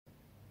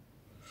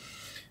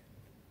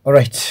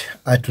Alright,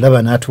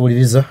 atulaba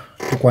n'atuwuliriza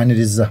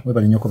tukwaniriza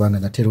webali nnyo kubanga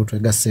natera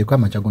otwegasseeko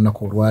amakya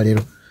g'olunaku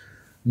olwaleero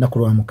nnaku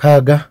lwa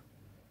mukaaga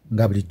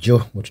nga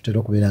bulijjo bwe tutera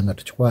okubeera nga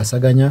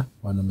tukikwasaganya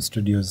wano mu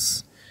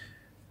studios.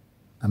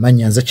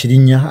 Amannya nze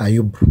Kirinnya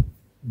Ayubu.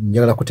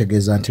 Njagala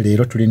kutegeeza nti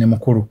leero tuli ne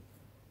mukulu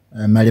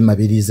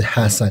Mabirizi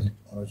Hassan.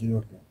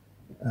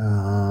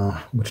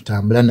 Bwe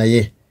tutambula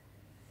naye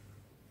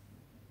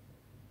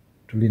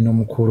tuli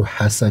n'omukulu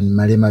Hassan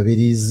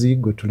Mabirizi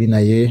gwe tuli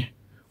naye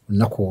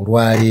olunaku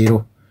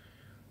olwaleero.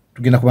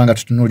 Tugenda kubanga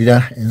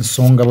tutunuulira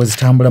ensonga bwe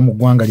zitambula mu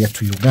ggwanga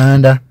lyattu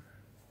Uganda.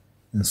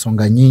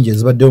 Ensonga nnyingi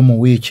ezibaddewo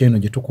mu wiiki eno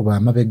gye tukuba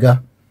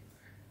amabega.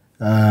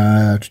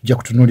 Tujja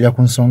kutunuulira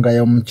ku nsonga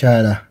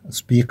y'omukyala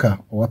Speaker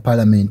owa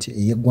Paalamenti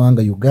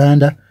ey'eggwanga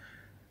Uganda,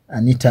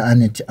 Anita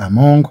Annet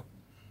Among,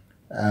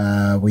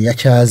 bwe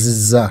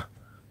yakyazizza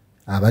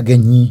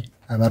abagenyi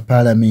aba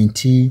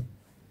Paalamenti,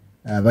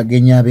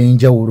 abagenyi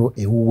ab'enjawulo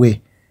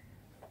ewuwe.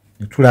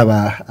 Ne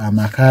tulaba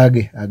amaka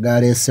ge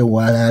agaleese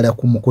walaala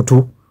ku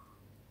mukutu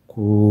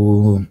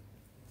ku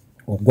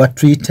ogwa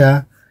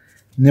Twitter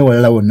ne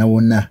walala wonna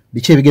wonna.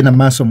 Biki ebigenda mu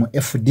maaso mu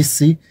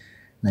FDC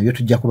nabyo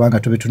tujja kubanga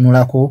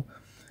tubitunulako.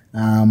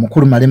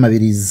 Mukulu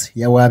Mabirizi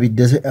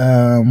yawaabidde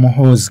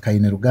Muhoozi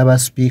Kainerugaba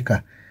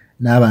Speaker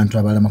n'abantu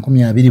abalala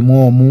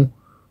 21.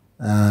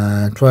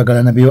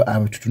 Twagala nabyo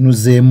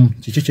abatutunuzeemu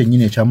kiki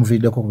kyennyini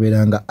ekyamuviiriddeko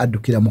okubeera nga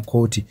addukira mu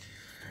kkooti.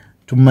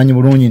 Tumumanyi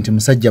bulungi nti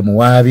musajja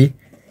muwaabi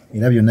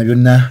era byonna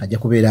byonna ajja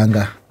kubeera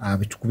nga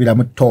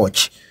abitukubiramu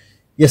torch.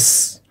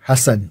 Yes,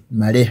 Hassan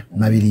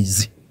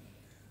Mabirizi.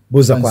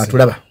 Buuza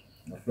kwatulaba.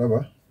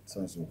 Atulaba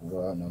sansi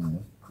okuba nammwe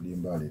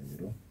kulimbaala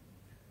leero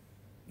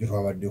gye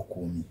twabadde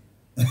 10.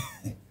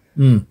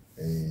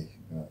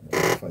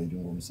 Fayiro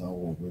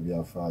ng'omusango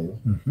gw'ebyafaayo.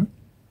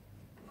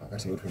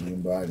 Kakati we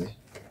tulimbaale.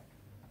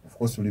 Of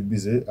course tuli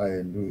busy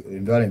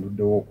endwala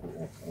enduddewo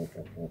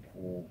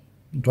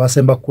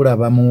twasemba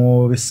kulaba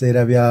mu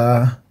biseera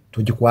bya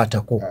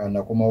tugikwatako.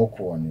 Nakomawo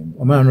ko wano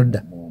omwana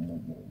nodda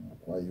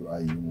kwa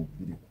UI mu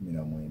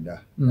 2019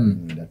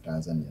 ngenda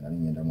Tanzania nali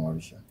ngenda mu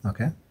Arusha.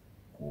 Okay.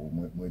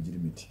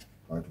 Mwegirimiti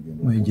twali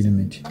tugenda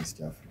Mwegirimiti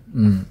East Africa.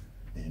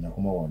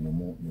 Nakomawo wano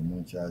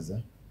mu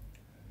chaaza.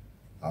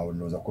 Awo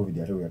noza COVID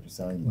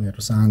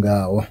yatusanga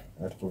awo.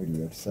 COVID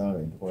yatusanga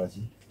ntukola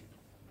ki?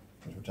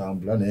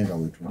 Tutambula naye nga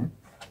wetuli.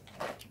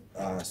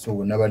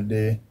 So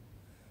nabadde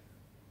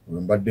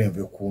mbadde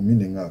nve 10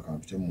 nenga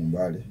akantu kye mu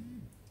mbale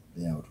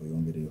naye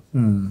tuyongereyo.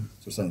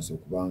 So sanso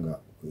kubanga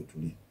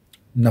kwetuli.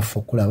 Naffe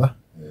okulaba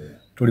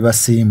tuli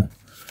basiimu.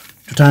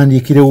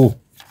 Tutandiikirewo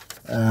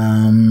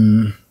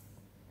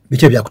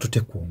biki ebyakututte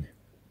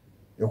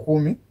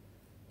 10?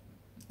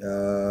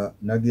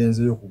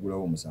 Nagenzeyo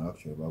okugulawo omusango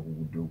kyo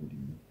bagugudde oguli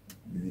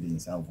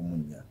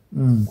 274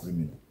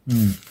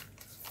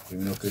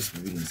 criminal case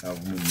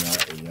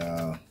 274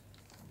 eya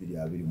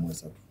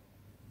 223.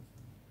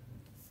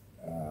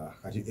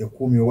 Kati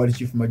 10 owali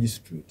chief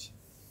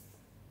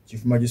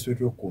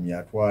magistrate w'ekumi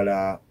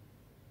atwala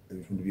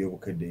ebitundu by'e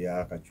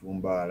Bukedea,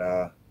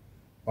 Kachumbala,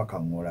 paka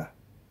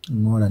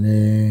Ngola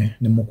ne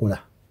Mukula.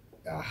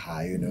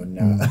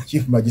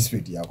 Chief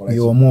magistrate yakola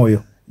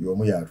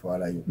y'omu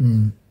yatwalayo.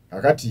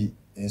 Kakati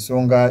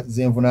ensonga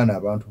z'envunaana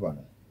abantu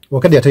bano.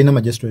 Wakati talina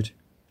magistrate.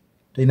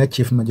 Talina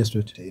chief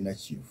magistrate. Talina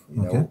chief.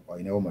 Okay.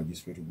 Inawo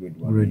magistrate grade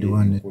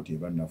 1. Kkooti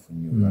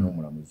ebannafunyo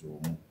n'omulamuzi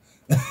omu.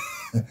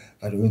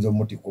 Kati oyinza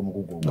omutikko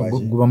omugugu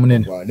guba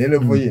munene. Ne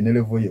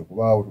level ye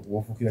kuba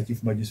wofuukira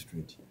chief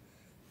magistrate.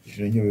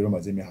 Ekiro nnyo leero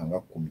maze emyaka nga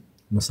 10.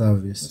 Mu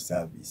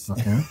service.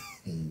 Okay.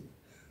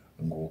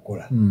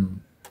 Ng'okola.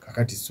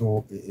 Kakati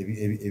so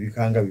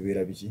ebikanga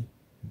bibeera biki?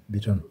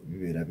 Bitono.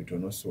 Bibeera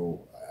bitono.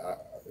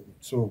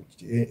 So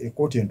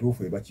ekkooti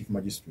entuufu eba chief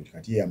magistrate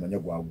kati ye amanya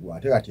gwagwa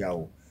ate kati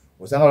awo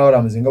osanga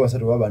abalamuzi nga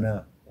 3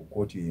 babana ku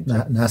kkooti ento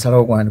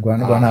n'asalawo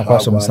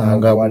gwanakwasa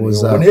omusanga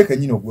guza naye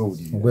kennyini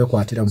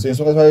ogwekwatiramu. So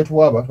ensonga twali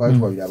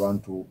tuwabira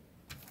abantu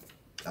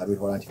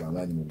abeetwala nti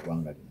bamaanyi mu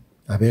ggwanga lino.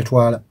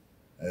 Abeetwala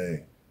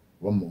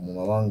mu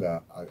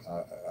mawanga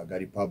aga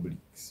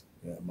republics,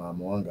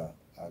 mawanga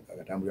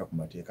agatambulira ku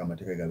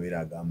amateeka gabeera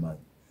ag'amaanyi.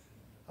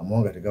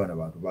 Amawanga tegaba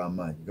n'abantu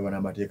b'amaanyi, gaba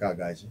n'amateeka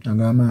agaki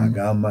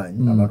ag'amaanyi.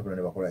 Abantu bonna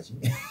ne bakola ki?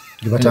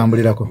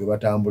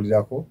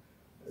 Gebatambulirako.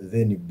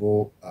 Then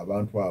bo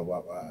abantu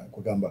abo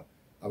kugamba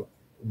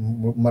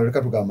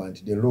maleka tugamba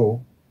nti the law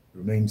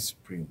remains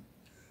supreme.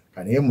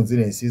 Kanaye mu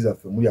zino ensi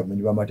zaffe muli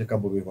abamenyi b'amateeka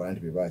bo beekola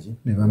nti bebaki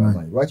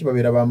b'amaanyi. Lwaki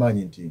babeera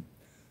b'amaanyi nti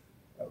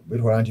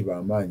beetwala nti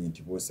b'amaanyi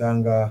nti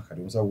bw'osanga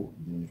kati omusawo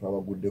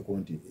twabaguddeko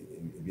nti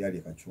ebyali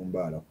e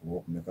Kachumbala ku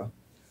Lwokumeka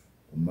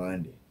ku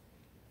Monday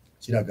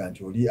kiraga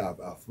nti oli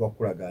afuba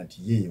kulaga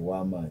nti ye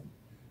w'amaanyi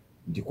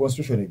nti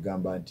constitution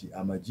egamba nti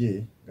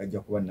amagye gajja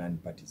kuba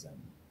non-partisan.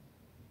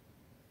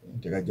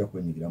 Tegajja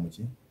kwenyigira mu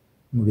ki?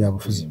 Mu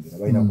byabufuzi.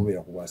 Balina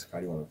kubeera ku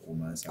bwasikali wawe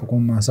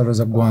kukuuma nsalo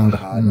za ggwanga.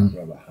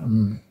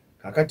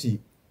 Kakati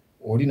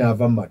oli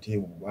n'ava mu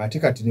mateebu ate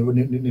kati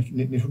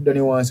ne tudda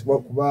ne wansi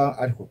kuba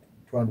article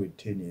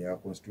 210 eya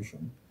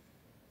constitution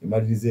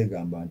emaliriza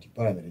egamba nti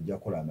Parliament ejja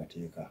kukola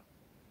amateeka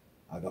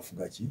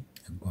agafuga ki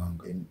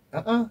eggwanga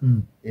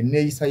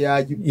enneeyisa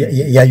ya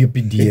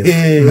UPDF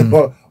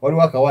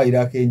waliwo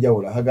akawaayiro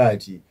ak'enjawulo ahaga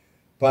nti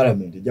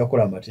Parliament ejja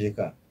kukola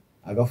amateeka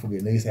agafuga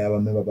enneeyisa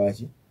y'abamemba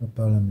baki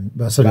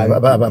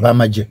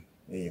b'amagye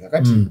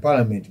kakati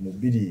Parliament mu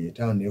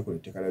 2005 neekola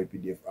etteeka lya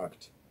UPDF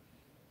Act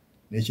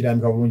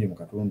n'ekirambika bulungi mu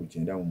katundu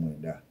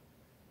 99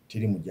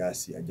 tiri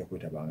mujaasi ajja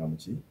kwetabanga mu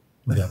ki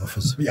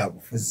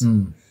byabufuzi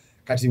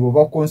kati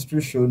bw'ova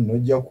constitution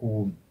n'ojja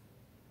ku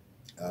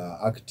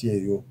act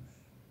eyo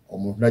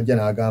omuntu najja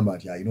n'agamba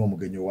nti alina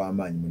omugenyi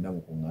w'amaanyi mwenna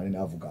mukuŋŋaane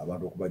n'avuga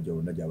abantu okubajja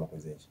bonna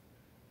gy'abakoze eki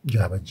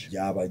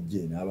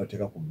gy'abajje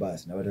n'abateeka ku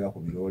baasi n'abateeka ku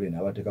biroole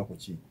n'abateeka ku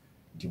ki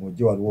nti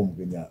mujje waliwo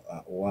omugenyi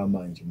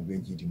ow'amaanyi nti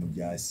mugenyi nti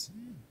mujaasi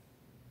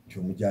nti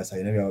omujaasi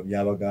alina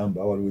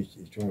by'abagamba waliwo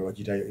ekitongole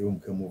bakiyita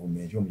MK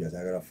movement omujaasi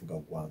ayagala kufuga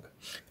ggwanga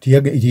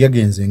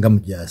tiyagenze nga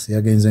mujaasi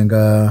yagenze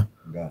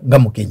nga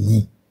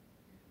mugenyi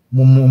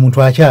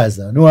omuntu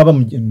akyaza niwaba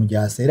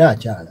mujaasi era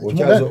akyaza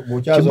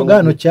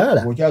kimugaano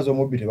kyala bw'okyaza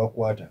omubbi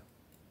tebakwata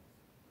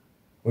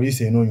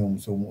poliisi enoonya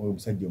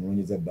omusajja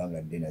omunoonyeza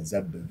bbanga ddene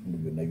azabba ebitundu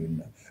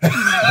byonna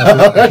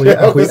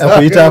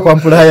akuyita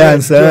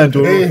compliance antu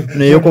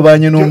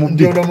neyokobanye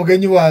n'omubbi ono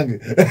mugenyi wange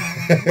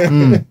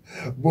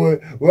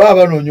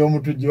bwaba noonya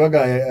omutujju baga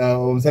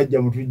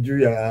omusajja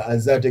mutujju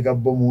azze ateeka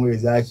bbomu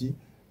ezaki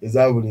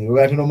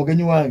ezabuliro ati ono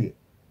mugenyi wange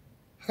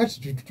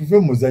kati tuve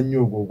mu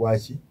muzannyo ogwo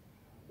ogwaki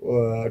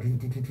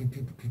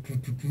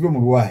tuve mu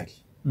lwali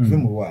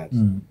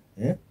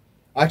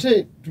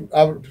ate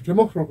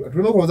tuleme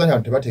kulowooza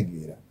nti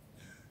tebategeera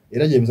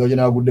era gyemisawo gye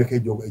naaguddeko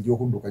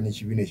egy'okuddukanya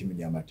ekibiina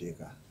ekimenya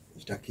amateeka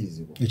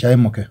ekitakkirizibwa ekya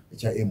MK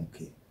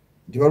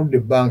nti baludde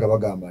ebbanga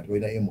bagamba nti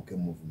balina MK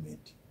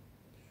movement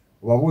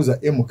obabuuza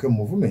MK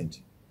movement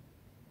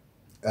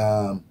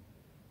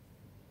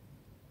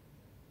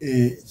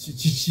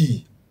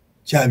kiki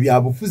kya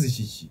byabufuzi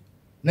kiki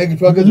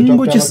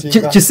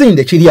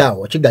kisinde kiri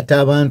awo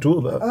kigatta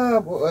abantu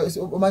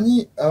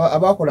omanyi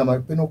abakola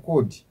penal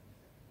code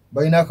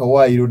balina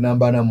akawaayiro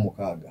namba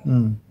 46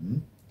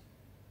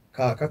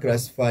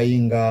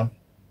 kaklasifyinga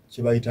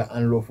kye bayita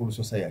unlawful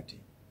society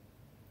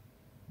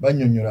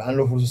bannyonnyola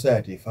unlawful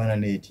society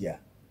efaanana etya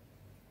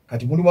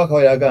kati mulimu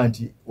akawaayiro aga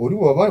nti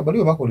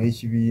baliwo bakola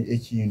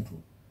ekintu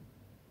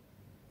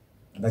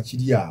nga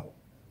kiri awo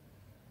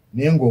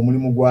naye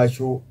ng'omulimu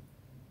gwakyo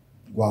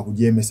gwa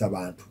kujeemesa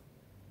bantu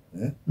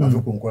bave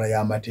ku nkola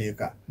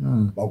y'amateeka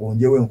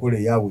bagonjewo enkola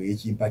eyaabwe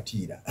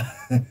ey'ekimpatiira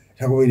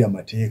tagoberera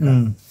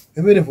amateeka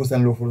ebeera efuusa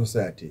unlawful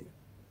society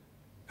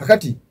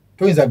kakati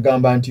toyinza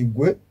kugamba nti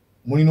gwe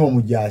mulina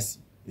omujaasi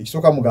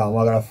ekisooka mugamba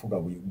mwagala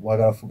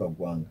fuga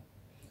ggwanga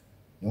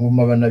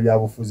nemuvuma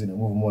bannabyabufuzi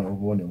nemuvuma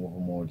oli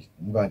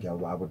nemugamba nti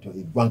abo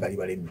eggwanga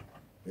libalemye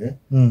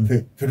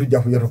ffe tujja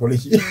kujja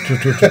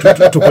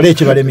tukole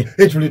ekibalemye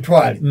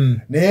tulitwale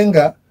naye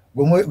nga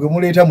gwe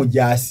muleeta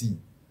mujaasi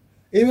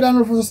ebeera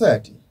unlawful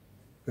society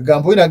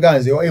kagamba oyina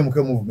ganze MK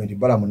movement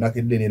bala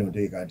munakedde neno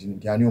nteeka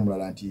nti ani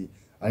omulala nti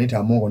Anita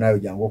Among nayo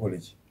jangu okole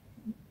ki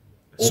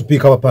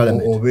Speaker wa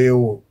Parliament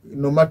obeewo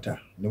no matter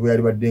ne bwe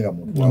yali baddenga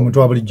muntu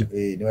wa bulijjo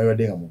ne bali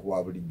baddenga muntu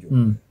wa bulijjo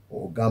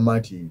ogamba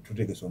nti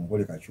tutegese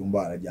omukole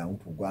kachumba ala jangu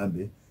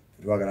tugambe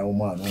twagala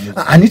omwana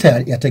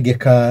Anita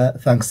yategeka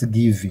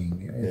Thanksgiving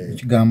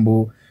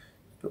ekigambo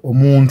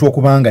omuntu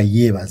okubanga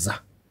yeebaza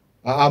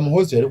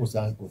Muhoozi yali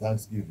ku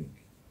Thanksgiving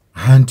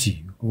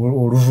anti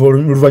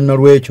oluvannyuma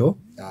lw'ekyo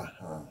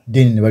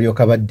deni ne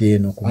balyoka badde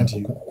eno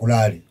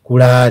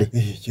kulaale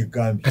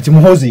kati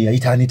Muhoozi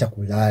yayita Anita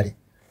kulaale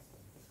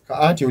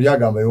anti oli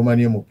agamba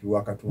yomanie mupi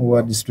wa katundu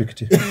wa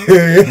district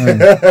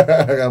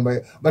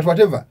but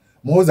whatever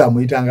Muhoozi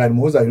amuyitanga ali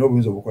Muhoozi alina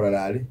obuyinza obukola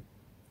laale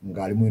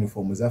ng'ali mu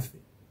uniform zaffe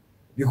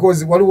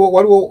because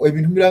waliwo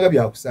ebintu biranga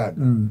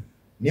byakusaaga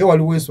naye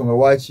waliwo ensonga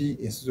waaki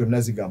ensi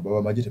zonna zigamba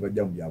bamagye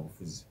tebajja mu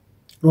byabufuzi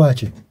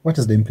lwaki what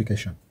is the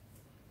implication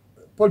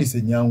poliisi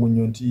ennyangu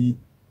nnyo nti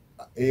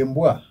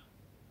embwayo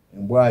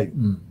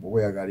bw'oba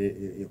oyagala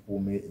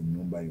ekuume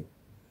ennyumba yo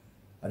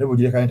ate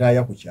bw'ogireka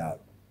ntaaya ku kyalo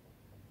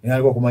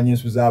enaalika okumanya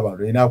ensu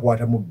z'abantu erina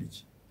akwata mubbi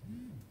ki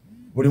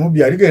buli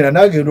mubbi aligenda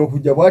n'agenda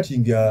okujja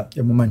bw'ati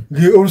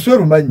oluswe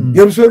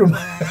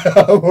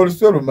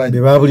lumanyi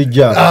be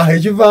babulijjo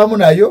ekivaamu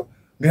nayo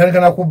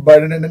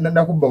ng'etandika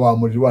nakubba wa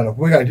mulirwana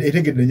kubanga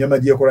etegedde ennyama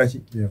gy'ekola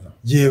ki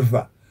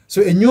gy'eva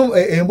so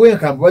embwa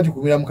enkambwe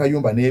bagikumira mu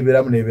kayumba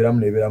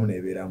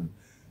n'ebeeramu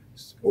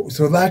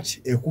so that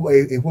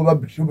ekuba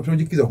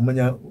togikkiza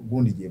kumanya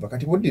gundi gyeva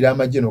kati bwoddira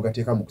amagye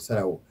n'ogateeka mu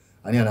kusalawo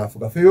ani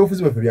anaafuga ffe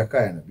ebyobufuzi bwaffe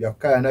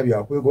byakkaayana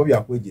byakwegwa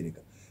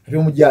byakwejereka ate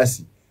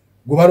omujaasi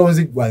gwe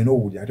balonzi gwalina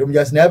owulira ate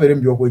omujaasi naye abeere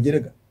mu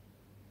byokwejereka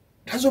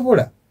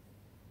tasobola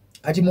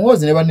ati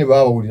Muhoozi ne banne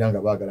baawulira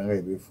nga baagala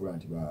nga beefuula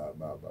nti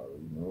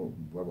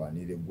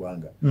balwanirira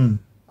eggwanga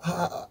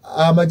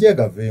amagye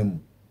gaveemu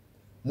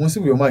mu nsi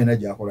buli omu alina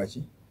gy'akola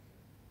ki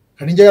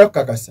kati njagala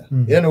kukakasa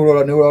era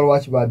newolwala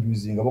lwaki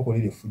baabyuzinga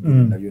bakolera effujjo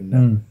byonna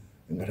byonna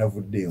nga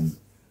tavuddeemu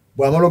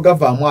bw'amala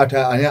ogavaamu ate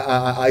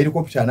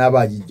helicopter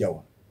anaaba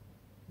agijjawa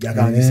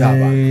jakangisa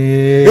abantu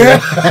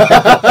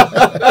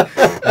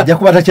ajja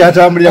kuba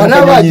takyatambulira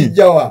anaaba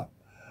agijjawa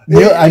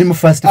niyo ali mu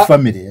first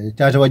family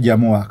tata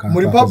wajjamu waka mu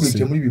republic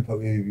temuli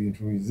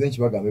bintu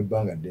zenchi bagamba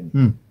ebbanga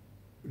ddene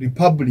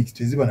republic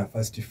teziba na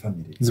first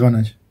family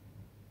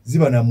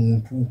ziba na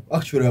muntu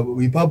actually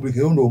republic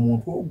eyondo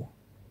omuntu ogwo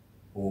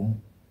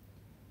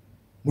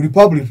mu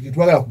republic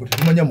twagala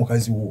kutumanya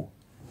mukazi wo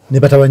ne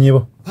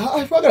batabanyibo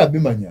twagala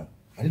bimanya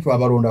ati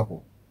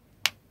twabalondako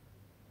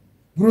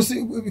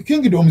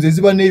kingdom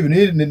ziba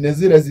n'ebyo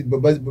nezira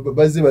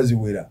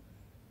baziwera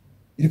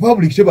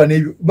republic teba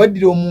n'ebyo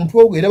badira omuntu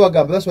ogwo era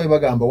bagamba that's why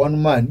bagamba one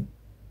man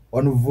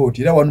one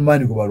vote era one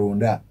man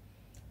kubalonda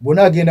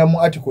bona agenda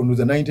mu article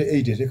nuza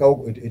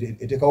 98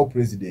 etekawo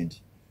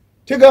president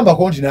tegamba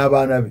konti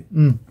n'abaana be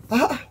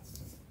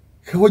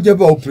kawoja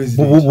bawo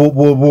president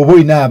bo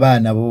ina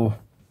abaana bo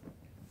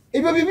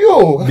ebyo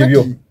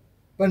bibyo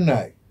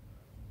banaye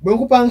bwe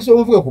nkupangisa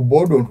omuvuge ku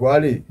board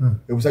ontwale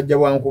ebusajja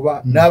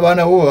bwankuba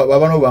n'abaana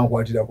bo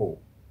bankwatirako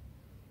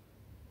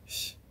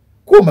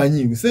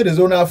kumanyi sente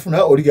zona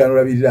afuna oligano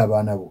labirira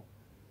abaana bo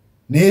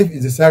ne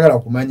zisaagala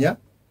kumanya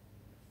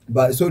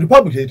so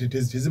republic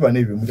teziba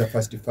n'ebyo muta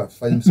first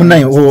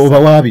munaye oba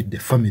wabidde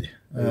family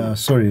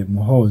sorry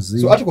Muhoozi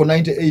so article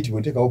 98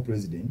 bwe tekawo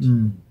president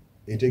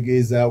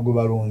etegeeza gwe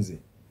balonze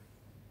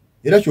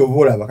era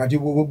kyovola bakati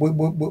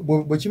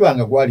bwe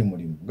kibanga gwali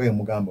mulimu ngaye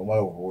mugamba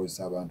omwala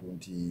okuwozesa abantu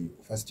nti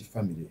first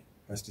family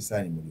first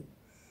son mulimu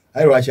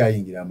ayi lwaki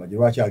ayingira amagye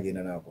lwaki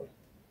agenda n'akola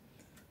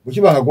bwe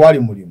kibanga gwali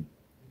mulimu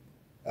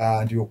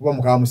nti okuba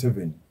mukaa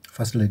Museveni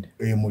first lady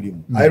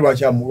mulimu ayi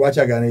lwaki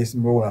agenda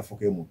n'esimbawo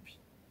n'afuuka emupi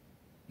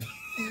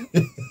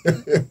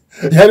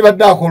yali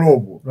badde akola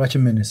ogwo lwaki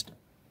minister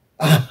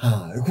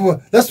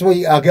that's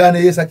why agana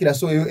yesakira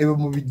so ebe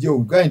mu bijjo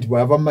gaye nti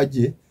bwava mu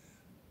magye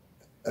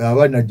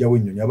abana ajjawo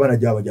ennyonyi abana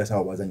ajjawo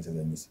bajasawo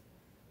bazanyisa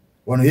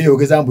wano yeye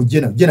ogeza mbu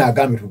jena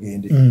agambe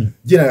tugende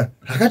jena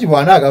hakati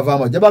bwana agava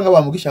amagye banga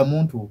bamugisha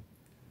muntu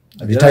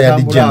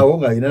retired general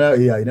nga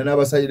ina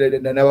n'abasajja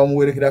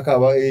n'abamuwerekera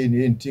kaba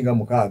ntinga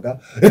mukaaga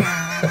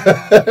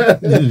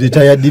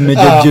retired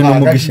major general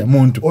mugisha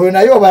muntu oyo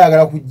nayo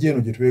bayagala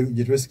kujjeno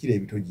gye twesikira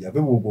ebitoji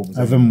ave mu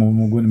omuze ave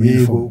mu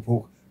guni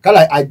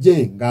kala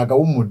ajje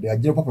ng'agawumudde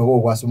ajje papa bo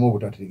bwasoma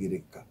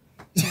obutategerekka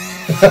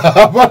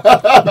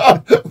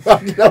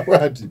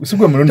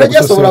usigwe mulonda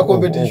kusobola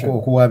competition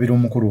okuwabira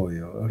omukulu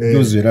oyo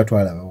juzi era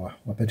twalaba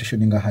wa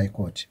petitioning high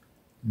court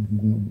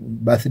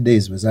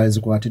birthdays wezaali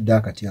zikwatidde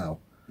akati awo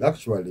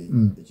actually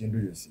ekintu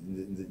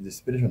the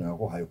petition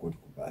ako high court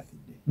ku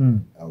birthday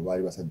abo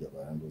baali basajja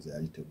balandoze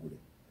yali tegule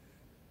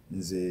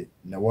nze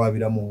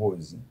nawabira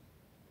Muhoozi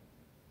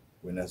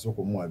we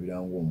nasooka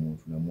omuwabira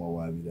ng'omuntu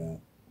namuwabira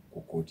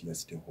ku kooti ya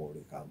City Hall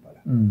e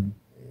Kampala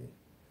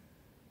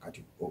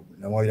kati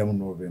namwabira mu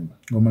November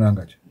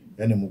ngomulanga ki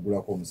yani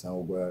mugulako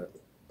omusango gwa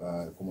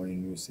common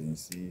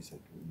nuisance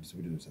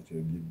disability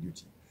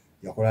duty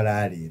yakola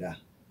laleera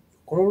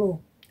kololo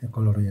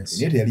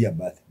yes nete yali ya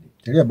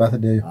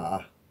birthday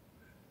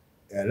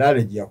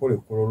lale gye yakola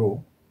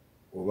ekololo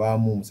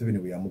obaamu Museveni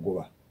bwe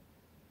yamugoba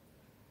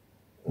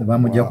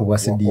bamujja ku bwa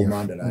CDF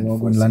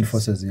land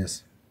forces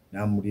yes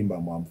namulimba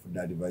mu amfudde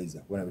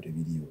advisor kubona bete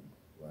biliyo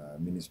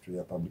Ministry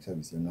of Public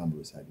Service yangambo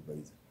wesa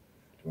advisor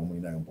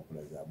tubamulina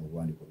mpapula za mu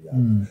rwandiko byabo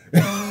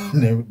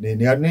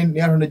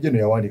ne atonde jeno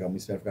yawandika mu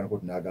East African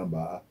Court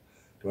n'agamba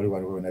tewali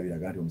waliwo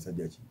nabiraga nti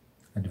omusajja ki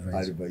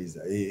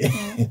advisor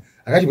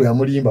akati bwe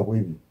yamulimba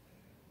bwebi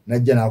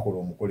najja n'akola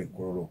omukolo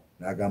ekkololo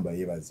n'agamba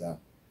yeebaza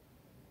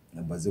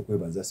nambaze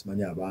kwebaza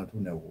simanya abantu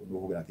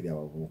n'okwogera kiri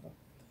abavubuka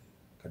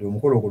kati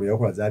omukolo ogwo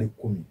yakola zaali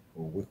 10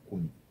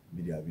 ogw'ekkumi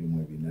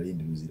 2022 nali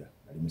ndi Luzira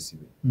ali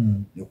musibe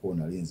neko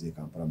nalinze e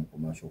Kampala mu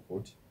commercial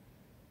court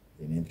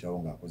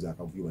n'empitawo ng'akoze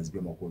akavuyo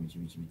bazibye amakubo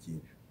biki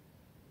ebyo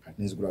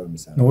kati nezigulawo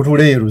emisango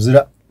n'otuleyo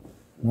Luzira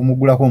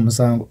n'omugulako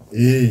omusango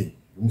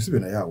omusibe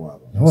naye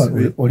awaaba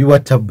oli wa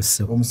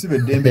tabuse omusibe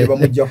eddembe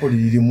bamuggyako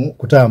lirimu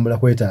kutambula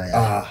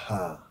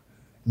kwetaaya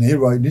naye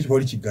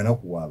lwali kiggana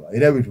kuwaaba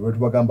era bwe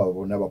tubagamba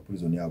bonna aba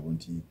prison abo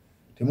nti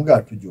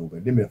temugala tujooga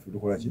eddembe lyaffe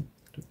tukola ki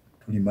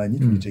tulimanyi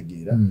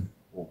tulitegeera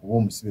okuba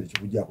omusibe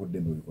tekikuggyako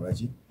eddembe olikola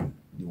ki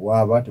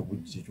liwaaba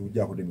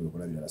tekikuggyako eddembe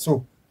olikola birala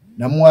so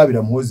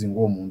namuwaabira Muhoozi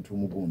ng'omuntu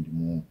mugundi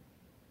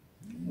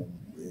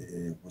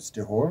ku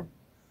City Hall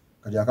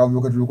kati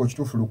akavuyo ketuliko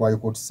kituufu lukwayo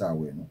kooti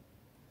saawa eno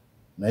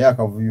naye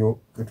akavuyo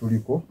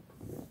ketuliko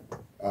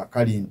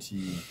kali nti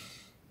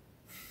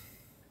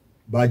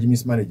baagi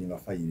mismanaging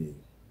fayiro eyo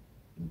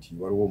nti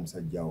waliwo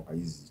omusajja awo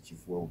kayizi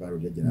kifuwa Uganda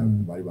lyajja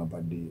baali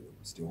bampadde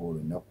City Hall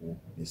ennaku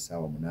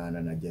n'essaawa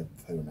 8 najja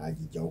fayiro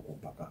n'agijjawo ku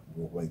mpaka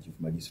olw'okuba chief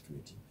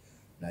magistrate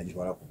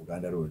n'agitwala ku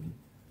Buganda Road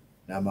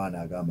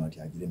n'amaana agamba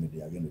nti agiremedde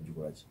yagenda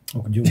ogikola ki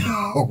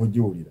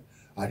okugiwulira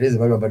ate ze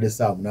baali bampadde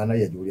essaawa 8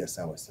 yagiwulira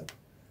ssaawa 7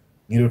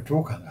 ngero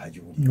tuuka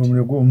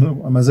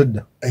ng'agiwulira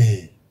amazedda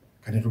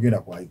kati tugenda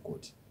ku high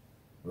court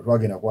bwe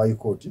twagenda ku high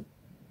court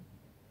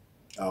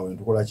awo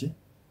netukola ki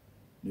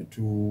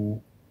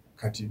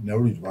kati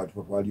naluli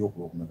twaliyo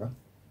kulwokumeka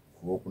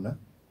kulwokuna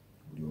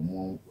buli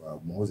omu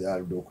Muhoozi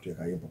aludde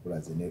okuteekayo empapula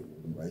ze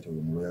ayita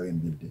oyo muloya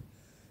w'embidde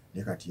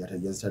ne kati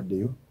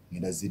yazitaddeyo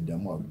ngenda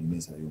ziddamu abudde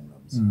n'ensala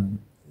y'omulamuzi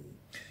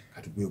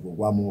kati gwego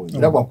gwa Muhoozi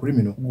era gwa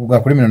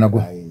criminal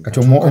nagwo kati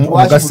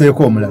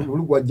omugaseeko omulala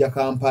luli gwajja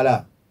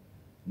Kampala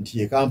nti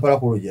ye Kampala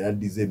koloje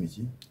yaddize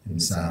emiki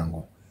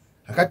emisango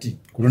kakati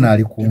kuluna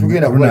ali ku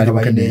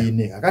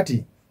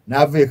kakati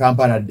n'ava e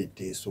Kampala adde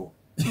Teeso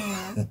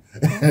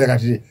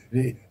kati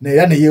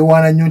era ne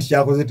yeewaana nnyo nti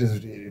kyakoze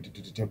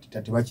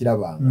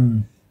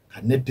tebakirabanga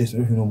kati ne Teeso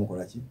nifina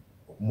omukola ki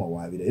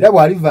okumuwaabira era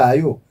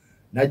bw'alivaayo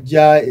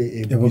n'ajja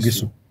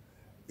ebugisu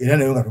era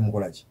nayo nga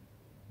tumukola ki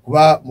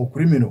kuba mu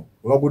criminal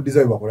wabaguddiza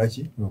we bakola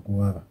ki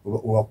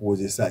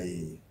obakuwozesa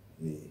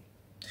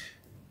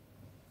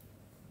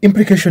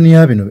implication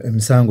ya bino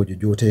emisango gyo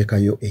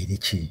gy'oteekayo eri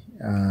ki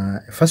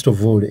first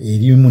of all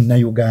eri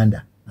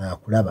munnayuganda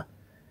akulaba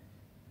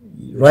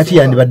lwaki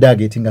yandibadde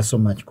agetinga so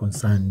much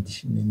concerned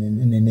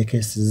ne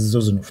cases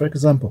zo zino for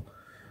example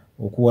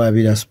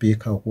okuwaabira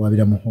speaker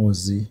okuwaabira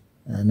Muhoozi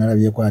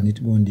nalabyeko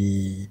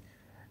gundi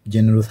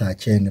General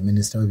Muhoozi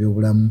minister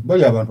w'ebyobulamu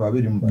bali abantu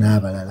babiri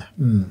n'abalala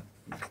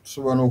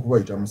tusobola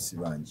n'okubayita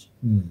musibanji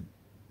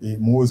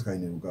Muhoozi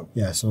kayine Lugabo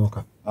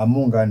yasooka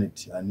Among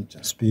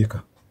Anita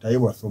speaker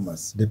Tayiwa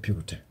Thomas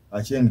deputy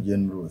Acheng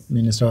General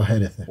minister wa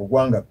health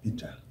Ogwanga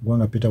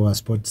Peter wa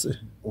sports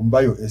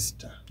Ombayo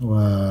Esther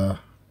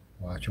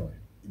wacho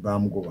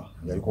bamugoba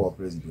yaliko wa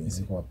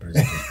president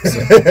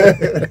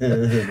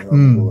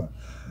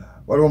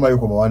waliwo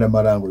mayiko mawanda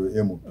malango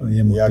yo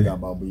MP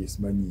yagamba mbu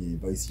yesimanyi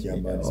vice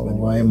chairman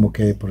wa MK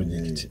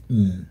project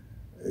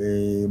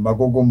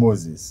Magogo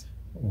Moses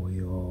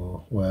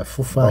oyo wa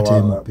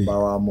Fufate MP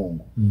bawa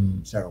Mungu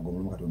shaka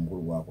gomulumu kati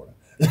omukulu gwakola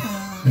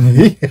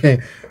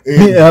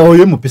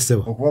oyo MP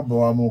sebo okuba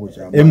bawa Mungu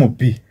chairman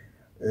MP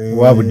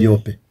wa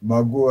Budiope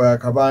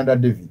Kabanda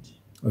David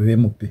oyo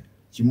MP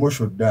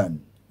Kimosho Dan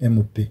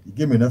MP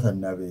Igeme Nathan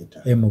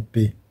Nabeta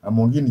MP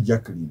Amongini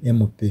Jacqueline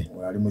MP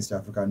wali mu East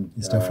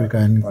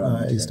African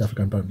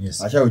Parliament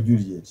yes Achayo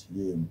Juliet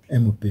ye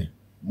MP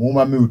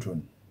Muma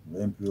Milton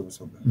MP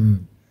obusoga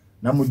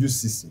Namuju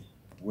Sisi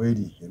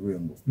weri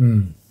Erwengo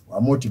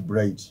Amoti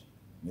Bright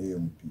ne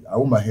MP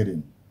Auma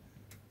Helen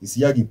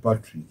Isiyagi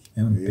Patrick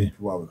MP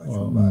wawe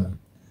Kachumbala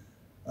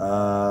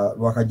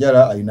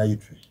Lwakajala alina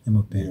Yitwe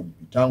MP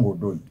Tango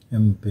Doi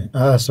MP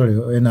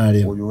sorry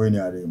NRM oyo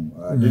NRM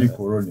Deli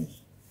Korone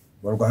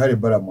Waluka hale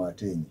bala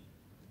Mwatenyi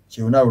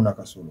Cheunalo na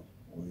Kasolo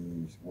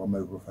wa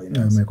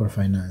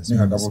microfinance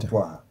nika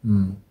gabotwa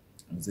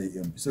mzee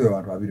MP so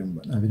abantu babiri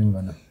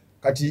mbana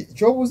kati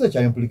kyobuuza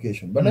kya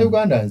implication bana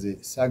Uganda nze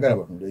sagala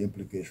batunde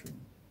implication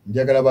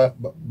njagala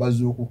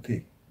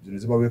bazuukuke zino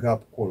ziba wake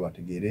up call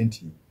bategeere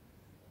nti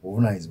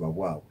obuvunanyizibwa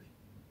bwabwe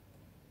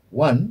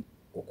one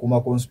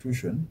okuma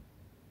constitution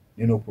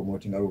nino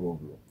promoting a rule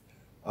of law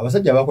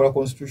abasajja abakola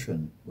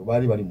constitution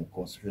bali mu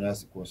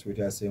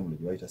constitutional assembly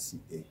bayita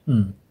CA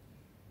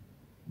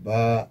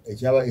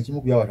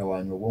ekimu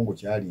byawatawaanya obwongo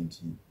kyali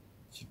nti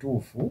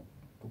kituufu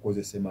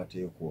tukozese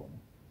mateeka ono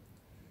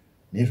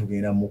naye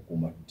tugenda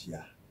mukuuma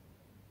tutya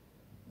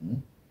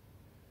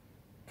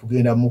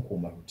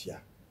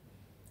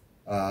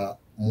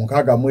mu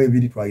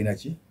 62 twalina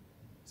ki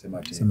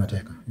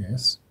semateeka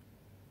yes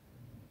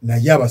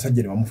naye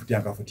abasajja ne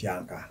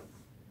bamufutyanka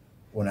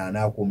ono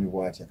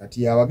anaakuumibwa atya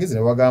kati abagezi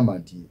ne bagamba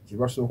nti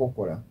kibatusooka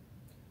okukola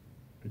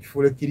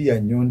tukifuule kiriya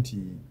nnyo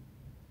nti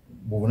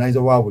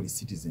buvunaanyizibwa bwa buli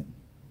citizen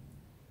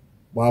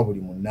bwa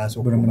buli munnansi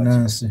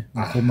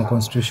okuuma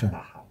constitution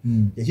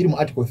yakiri mu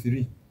article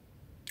 3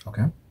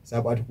 okay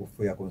sub article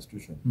 4 ya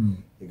constitution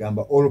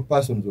egamba all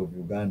persons of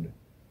Uganda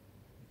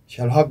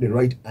shall have the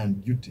right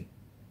and duty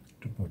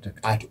to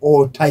protect at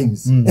all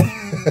times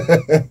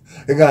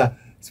ega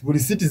buli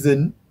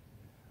citizen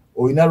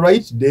oyina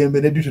right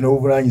dembe ne duty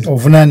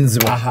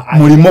n'obuvunaanyizibwa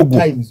mulimo gwo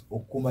times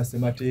okuuma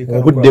semateeka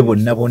obudde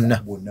bonna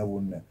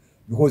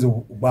because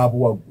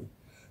babuwaggwe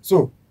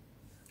so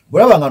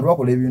bw'olaba nga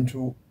bakola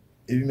ebintu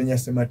ebimenya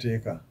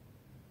semateeka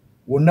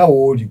wonna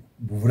wooli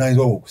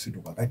buvunaanyizibwa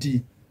bw'okusituka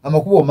kati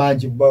amakubo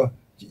mangi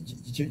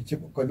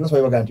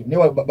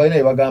balina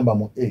bye bagamba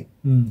mu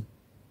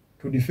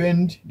to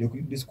defend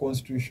this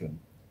constitution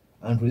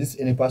and to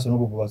resist any person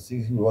who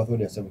oversees the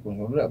authority of the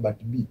constitution,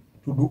 but B,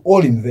 to do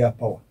all in their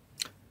power.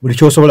 Buli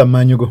kyosobola mu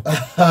maanyi go.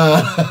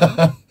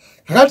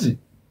 Kakati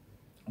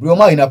buli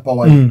omu alina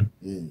power ye.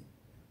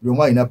 Buli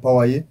omu alina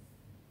power ye.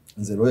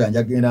 Nze lawyer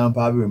njagenda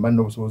mpaabe we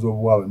mbalina obusobozi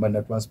obuwaawe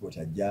mbalina transport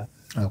ajja.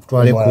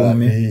 Akutwale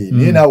 10.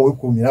 Naye naawe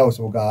 10 naawe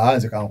osoboka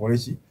nze kankole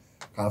ki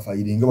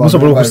kanfayiringe.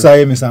 Musobola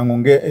okusaayo emisango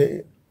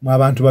mu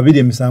abantu babiri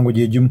emisango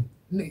gye gimu.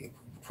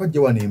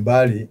 Twajja wano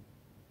embaale.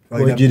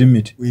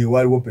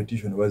 Waliwo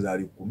petition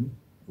bazaali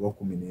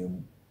 10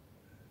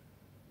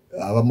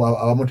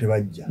 abamu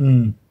tebajja.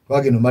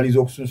 Twagenda omaliza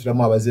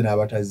okusunsulamu abaze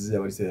n'abatazze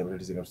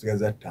abatazze nga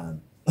tusigaza 5.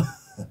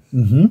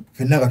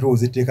 Fenna nga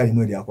tuwoza etteeka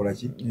limu eryakola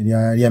ki?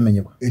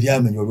 Eryamenyebwa.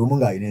 Eryamenyebwa buli omu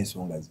ng'alina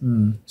ensonga ze.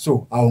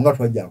 So awo nga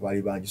twajja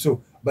twali bangi.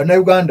 So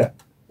bannayuganda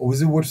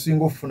obuzibu bwe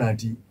tusinga okufuna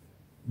nti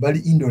bali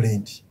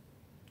indolent.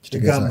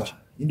 Kitegeeza ki?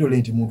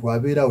 Indolent muntu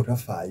abeerawo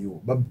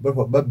tafaayo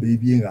babba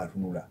ebye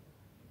ng'atunula.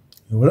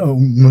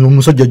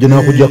 Omusajja ajja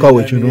n'akuggyako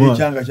awo ekintu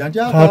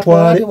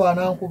katwale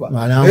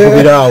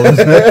anankubira awo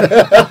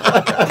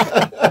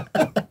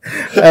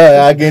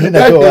agende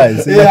nakyo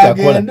wise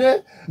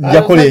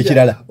njakola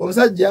ekirala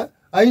omusajja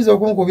ayinza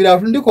okunkubira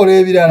ndikola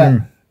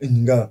ebirala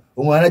nga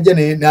omwana ajja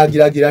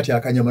n'agiragira ati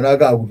akanyama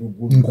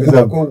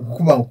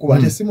kuba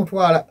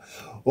tesimutwala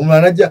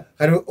omwana ajja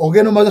kati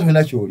ogenda omaze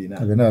tolina kyolina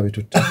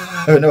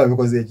byonna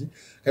babikoze eki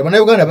kati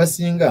bannayuganda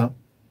basinga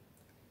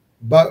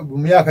mu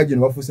myaka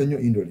gino bafuuse nnyo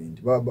indolent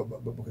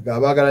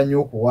baagala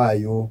nnyo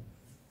okuwaayo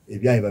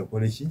ebyayi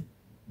babikole ki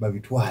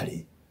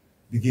babitwale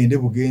bigende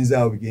bugenzi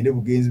awo bigende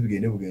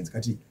bugenzi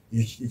kati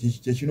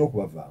kyekirina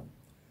okubavaamu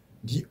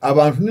nti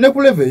abantu ne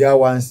ku level eya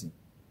wansi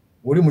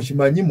oli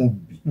mukimanyi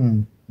mubbi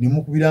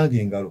nimukubiranga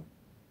engalo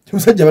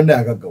omusajja bannaye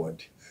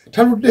agaggawadde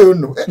taluddeyo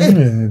nno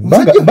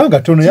banga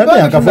tono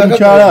yadde akafu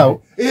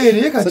mukyalaawo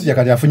sajja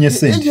kati afunye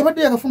ssente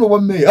abadde yakafuna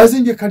obwammeeya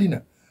azimbye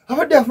kalina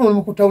abadde yafuna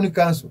omulimu ku tawuni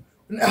kanso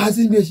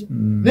azimbye eki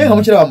naye nga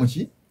mukiraba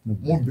muki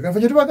mubbi kafe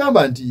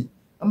kyetubagamba nti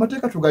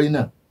amateeka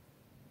tugalina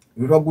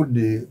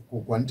twagudde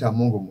ku Anita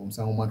Among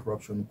omusango mu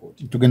anti-corruption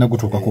court tugenda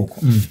gutuukako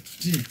okwo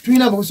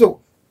tulina so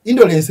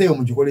indolence eyo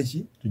mugikole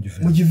ki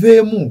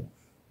mugiveemu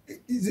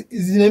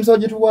zino emisawo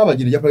gye tuwaaba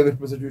gino gya private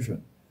prosecution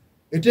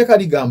etteeka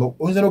ligamba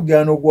oyinza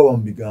n'okugenda n'ogwaba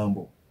mu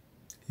bigambo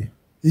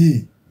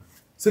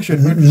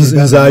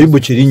nze Ayubu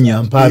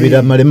Kirinnya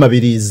mpaabira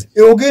Mabirizi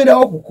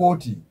ogendawo ku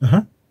kooti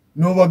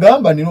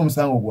n'obagamba nina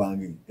omusango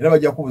gwange era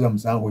bajja kubuuza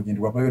musango gye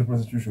ndi gwa private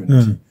prosecution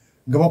nti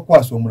nga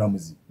bakukwasa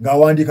omulamuzi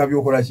ng'awandiika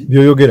byokola ki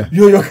byoyogera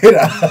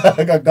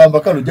gagamba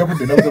kano ojja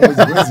kudde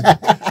nabuzi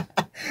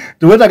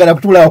tewetagala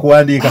kutuula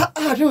kuwandiika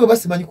ate bwe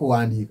basimanyi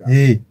kuwandiika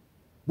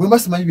bwe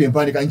basimanyi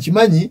byempandiika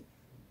nkimanyi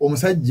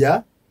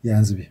omusajja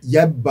yanzibye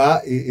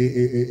yabba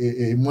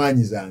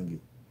emwanyi zange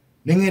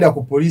nengenda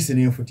ku poliisi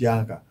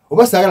nenfutyanka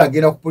oba saagala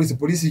genda ku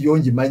poliisi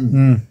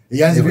yongimanyi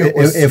eyanzibye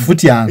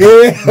efutyanka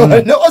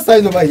ne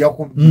osayinza oba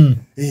yakubbi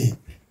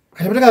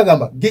kati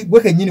batekagamba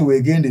gwe kennyini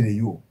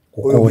weegendereyo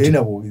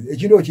oyogere bwogezi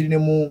ekintu okirine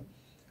mu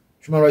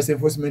Human Rights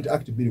Enforcement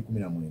Act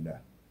 2019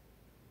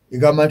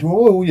 egamba nti oba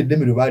owulira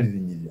eddemiro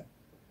baalirinyirira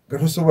nga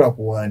tosobola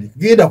kuwandiika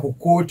genda ku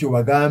kooti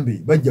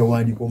obagambe bajja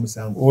wandiika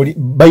omusango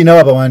balinawo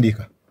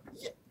abawandiika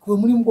gwe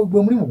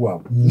mulimu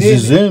gwabwe ne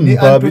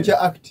Anti-Torture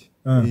Act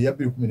ya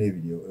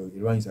 2012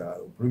 erwanyisa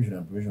prohibition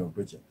and prevention of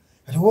torture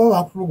kati oba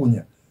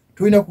bakutulugunya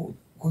tolina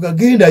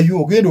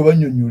kugagendayo ogenda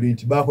obannyonnyole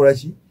nti bakola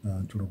ki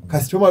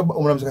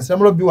omulamuzi kasita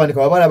mulobbi wandika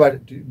babalaba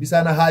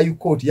bisaana high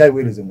court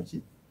yayiweereze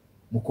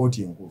mu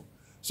kooti enkulu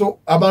so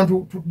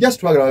abantu just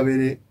twagala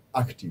babeere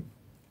active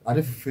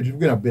ate ffe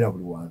tetugenda kubeera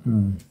buli wantu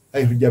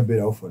aye tujja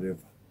kubeerawo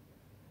forever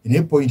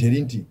naye point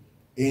eri nti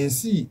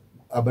ensi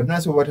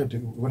abannansi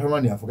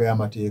batamani afuga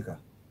y'amateeka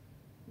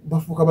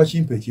bafuuka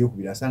bakimpa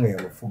ekyekubiri asanga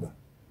yabafuga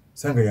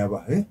asanga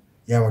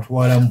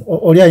yabatwalamu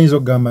oli ayinza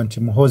okugamba nti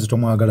Muhoozi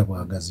tomwagala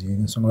bwagazi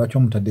ensonga lwaki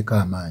omutaddeko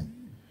amaanyi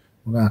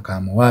ogamba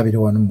kamuwaabire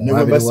wano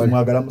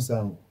mwagala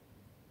musango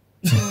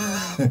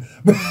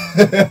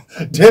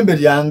tembe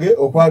lyange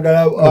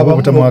okwagala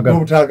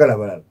obutaagala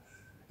balala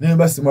naye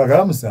basi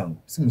mwagala musango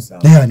si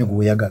musango naye ani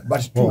gweyagala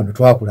wano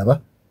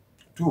twakulaba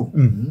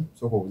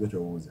sooka obuuza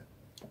ky'obuuza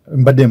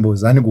mbadde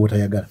mbuuza ani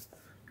gwotayagala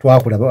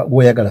twakulaba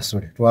gweyagala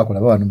sole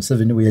twakulaba wano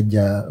Museveni bwe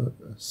yajja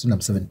sina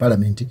Museveni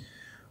parliament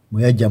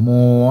bwe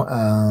yajjamu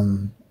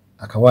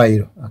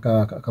akawaayiro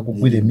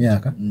akakugwira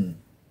emyaka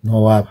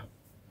n'owaaba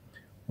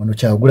wano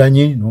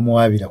Kyagulanyi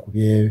n'omuwaabira ku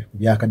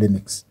bya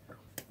academics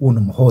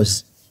uno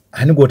Muhoozi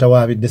ani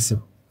gwotawaabidde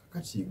ssebo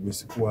kati gwe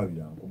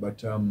sikuwaabirango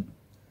but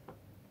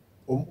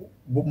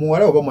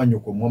muwala oba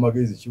mwannyoko muwa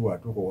amagezi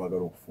kiwaatuuka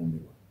okwagala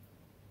okufumbirwa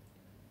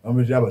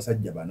bamuleetera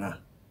abasajja bana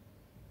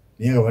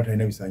naye nga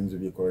batalina bisaanyizo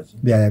byekola ki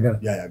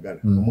byayagala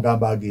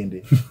omugamba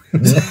agende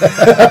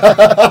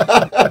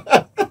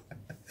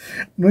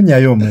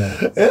nonyayo omulala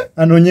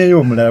anonyeyo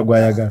omulala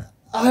gwayagala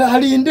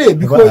alinde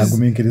because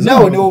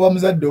nawe ne oba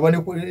muzadde oba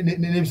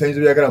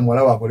n'ebisaanyizo byayagala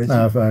muwala wakole ki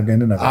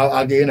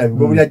agende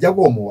nabyo buli ajja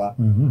gw'omuwa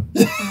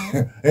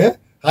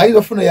ayinza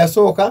ofuna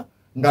yasooka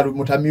nga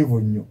mutamiivu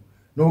nnyo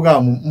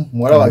n'ogamba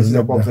muwala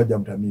wakiza kuba musajja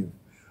mutamiivu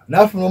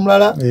n'afuna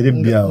omulala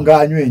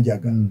ng'anywa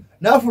enjaga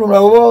n'afuna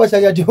omulala oba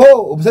bakyali ati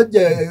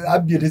omusajja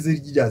abbye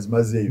tezirigija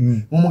azimazeeyo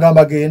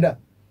mumugamba agenda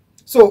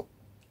so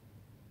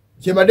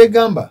kyembadde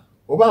gamba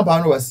oba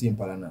mpaano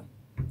basimpalana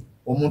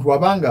omuntu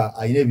wabanga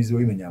alina ebizibu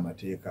bimenya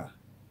amateeka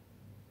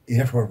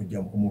era tuba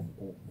kujja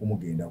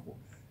kumugendako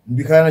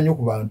mbikayana nnyo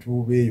ku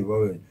bantu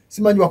beeyo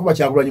simanyi wakuba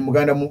Kyagulanyi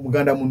muganda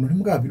munno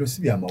nemugamba bino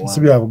si byamawanga si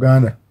bya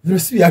Buganda bino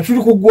si bya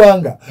tuli ku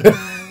ggwanga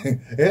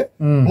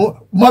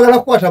mwagala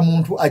kukwata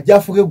muntu ajja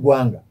afuga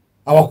eggwanga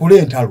awakula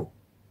entalo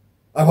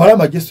abala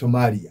amagye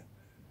Somalia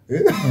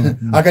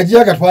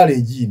akajiya akatwala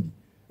egindi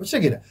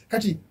okitegera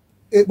kati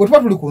bwe tuba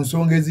tuli ku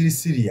nsonga eziri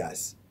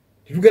serious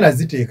tetugenda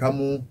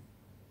ziteekamu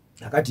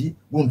akati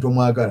gunto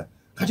mwagala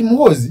kati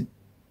Muhoozi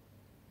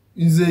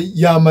nze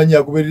yamanya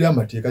agoberera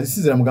amateeka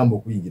zisizira mugamba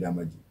okuyingira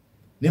amagi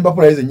nemba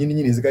polaize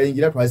nyinyi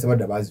ezigayingira twalise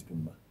badda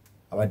bazituma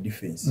aba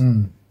defense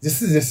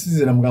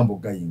zisizira mugamba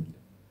okugayingira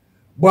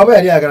bwaba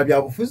yali ayagala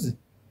bya bufuzi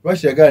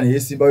lwaki yagala ne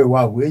yesimba we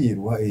waabwe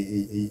yeruwa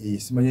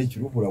esimanya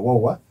ekirupula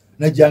wawa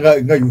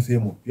najanga nga youth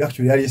MP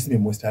actually yali esine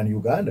mu Western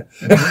Uganda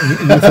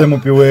youth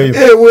MP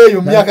weyo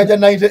weyo myaka ja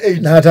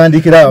 98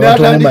 natandikira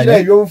abantu natandikira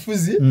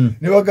ebyobufuzi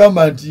ne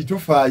bagamba nti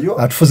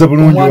tufaayo atufuze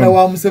bulungi omwana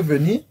wa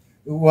Museveni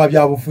wa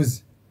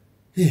byabufuzi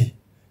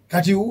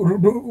kati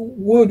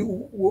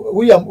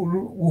William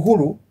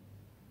Uhuru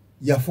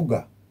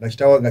yafuga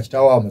nga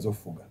kitawa amaze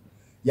okufuga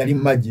yali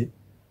maje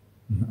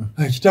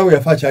kitawa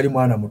yafa kyali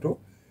mwana muto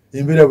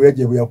embera bwe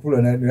yaje bwe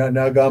yakula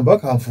n'agamba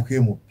kanfuke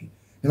MP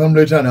ne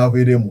bamuleta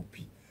n'abeere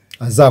MP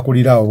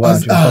azakulira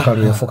obwantu mpaka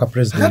lwe yafuka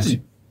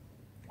president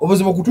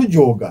obuzibu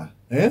kutujoga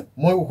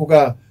mwe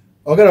kuka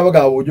ogala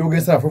baga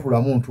ojoga sana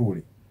fufula muntu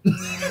ule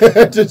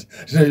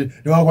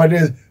ni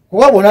wakwadeze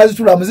kuba bonazi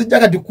tula muzijja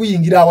kati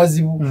kuyingira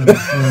awazibu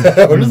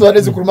oluzo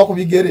wadezi kuluma ku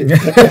bigere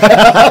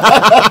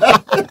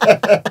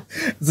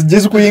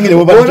zijezu kuyingira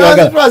bo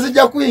batulaga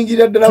tuzijja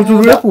kuyingira ddala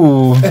tutulwe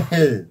ku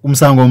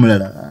umusango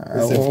omulala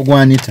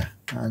ogwanita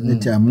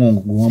Anita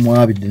Among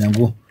gwamwabidde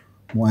nago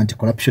mu anti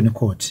corruption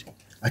court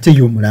ate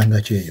yo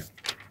mulanga kyeyo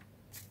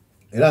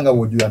era nga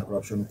wojja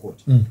corruption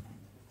court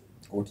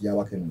court ya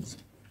wakenuzi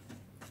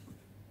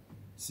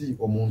si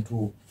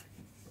omuntu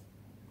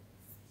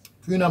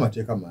tuyina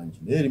amateeka mangi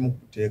naye erimu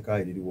kuteeka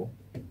eririwo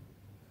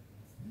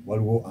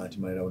waliwo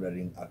anti-money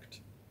laundering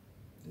act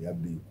eya 2013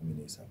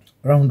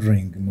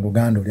 laundering mu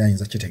Luganda oli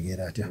ayinza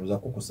kitegeera atya oza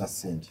kukusa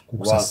ssente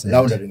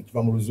laundering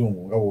kiva mu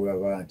Luzungu nga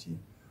bw'olaba nti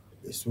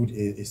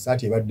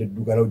esaati ebadde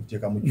eddugala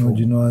ogiteeka mu kyuma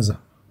noginoza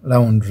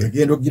laundry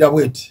egenda ogira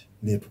bweti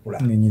netukula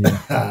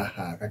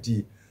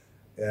kati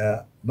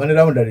money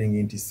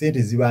laundering nti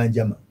ssente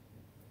zibanjama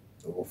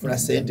ofuna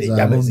ssente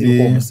enjama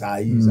ziriko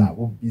omusaayi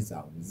zabubbi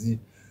zabuzi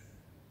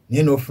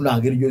niye n'ofuna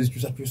ngeri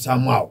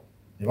gyozikyusakyusaamu awo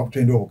ne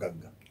bakutenda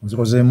obugagga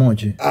ozikozeemu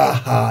ki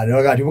ne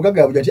baga nti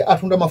obugagga bujja ti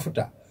atunda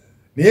mafuta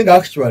naye nga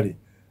actually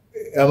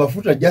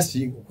amafuta just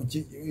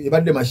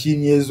ebadde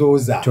mashini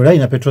ezooza kyoli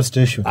alina petrol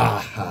station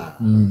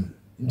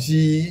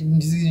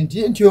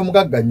nti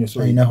omugagga nnyo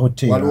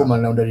waliwo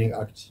money laundering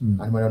act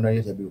money laundering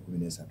act ya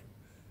 2013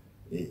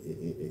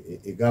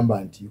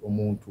 egamba nti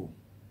omuntu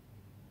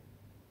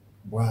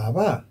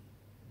bw'aba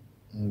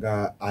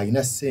nga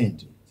alina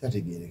ssente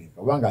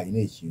kyategeerekeka oba nga alina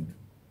ekintu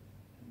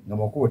nga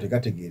makubo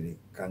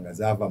tegategeereka nga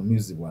zaava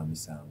muyuzibwa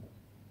misango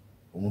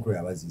omuntu oyo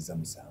abaziiza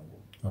musango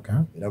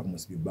era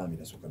kumusibya ebbanga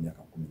etasooka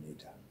myaka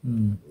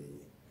 15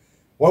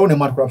 waliwo ne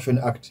Money Corruption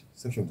Act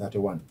section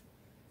 31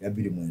 ya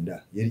 2009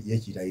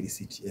 yekiyita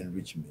illicit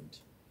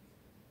enrichment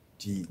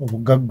ti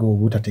obugagga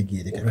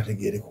obutategeerekeka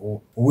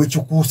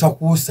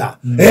owekikuusakuusa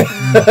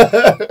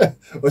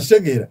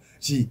okitegeera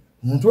ti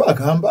muntu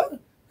agamba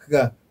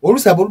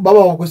oluusi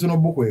baba bakwesona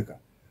obukweka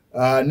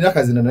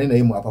nirakazina nali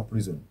naye mu upper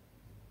prison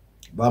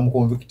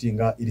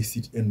bamuconvictinga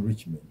illicit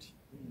enrichment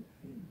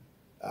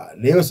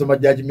leero soma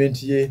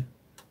judgment ye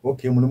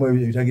mulimu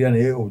ebitagira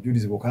naye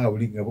obujulizi bwokanga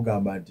buli nga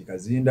bugamba nti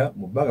Kazinda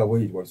mu bbanga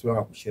bweyitibwa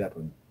lusulanga ku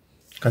Sheraton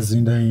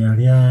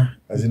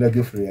Kazinda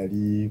Geoffrey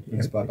yali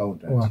principal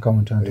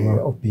accountant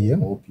wa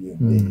OPM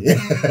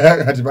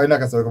kati balina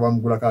akasawo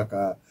kabamugula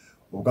kaka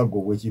obugagga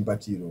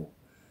obw'ekimpatiro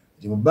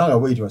nti mu bbanga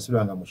bweyitibwa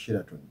lusulanga mu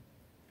Sheraton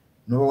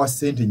noba wa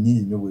ssente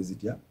nnyingi nnyo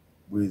bweziti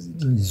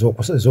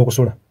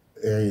z'okusula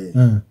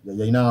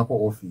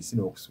yayinako office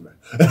n'okusula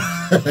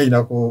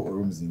yayinako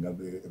rooms nga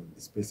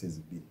spaces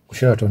bbiri ku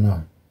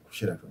Sheraton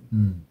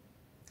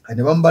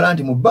ne bamubala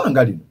nti mu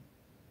bbanga lino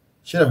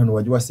Sheraton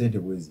wagiwa ssente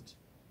bweziti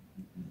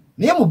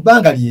naye mu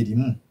bbanga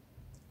lyerimu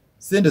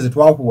ssente ze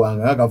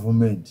twakuwanga nga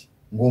gavumenti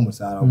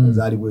ng'omusaala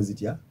zaali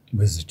bwezitya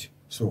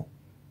so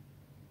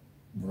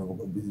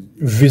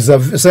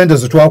visa sente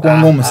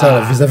zitwakwanga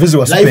omusaala visa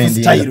wa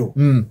spending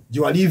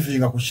jiwa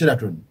livinga ku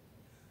Sheraton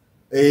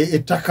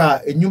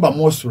ettaka ennyumba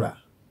mwosula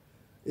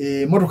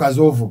motoka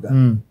z'ovuga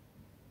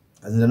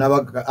Kazinda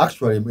n'abaga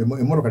actually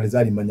emmotoka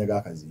tezaali mmanya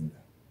ga Kazinda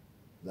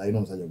zaalina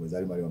omusajja gwe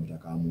zaali bali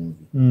bamutaka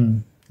amunvi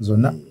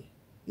zonna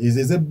ezo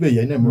ez'ebbeeyi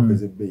yalina emmotoka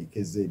ez'ebbeeyi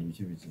kezeedi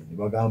biki ne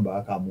bagamba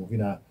akamunvi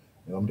ne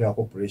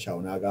bamuteekako pressure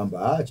awo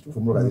n'agamba kituufu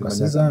emmotoka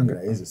zimanya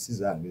naye ezo si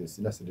zange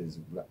sina sente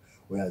zigula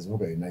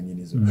oyazivuga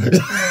yenanyinizo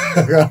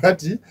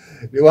kati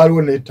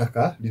waliwo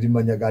n'ettaka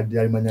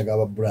lirimanya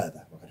gaba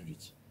brother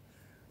bakatuliki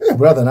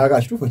brother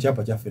n'aga kituufu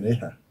ekyapa kyaffe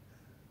naye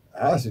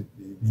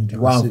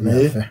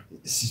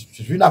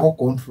tulinako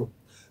control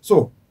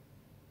so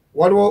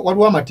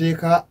waliwo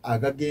amateeka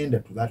agagenda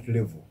to that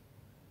level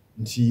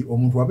nti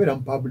omuntu abeera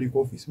mu public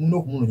office mulina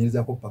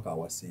okumunoonyerezako paka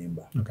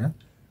awasemba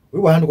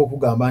we bwandika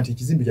okugamba nti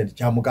ekizimbe kyati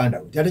kya muganda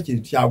we tyate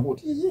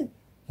kyaguti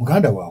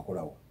muganda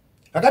waakolawa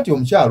kakati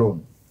omukyalo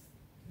ono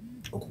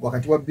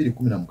wakati wa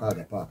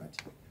 2016 paakati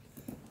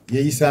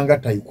yeeyisanga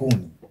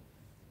taikuni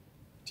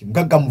ti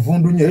mugagga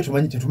muvundu nnyo ye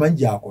tetumanyi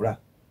gyakola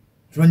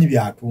tumanyi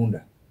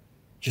byatunda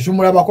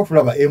kitumulabako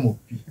tulaba MP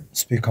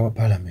Speaker wa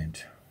Parliament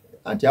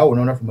anti awo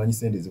noona tumanyi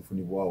sente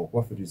zifunibwawo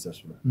kuba ffe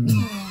tuzisasula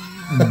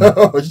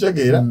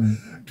okitegeera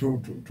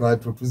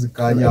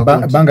tuzikanya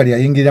banga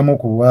lyayingiriramu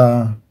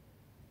kuwa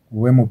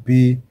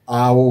MP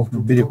awo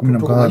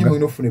 2016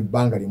 mulina ofuna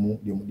ebbanga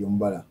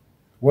lyomubala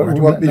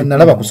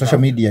nalaba ku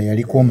social media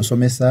yaliko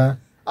omusomesa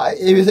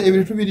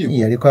ebintu biriiko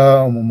yaliko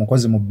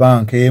omukozi mu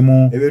banka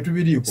emu ebintu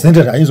biriiko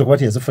sente ayinza okuba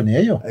teyazifuna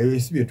eyo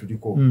si bye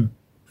tuliko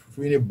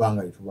tulina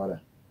ebbanga lyetubala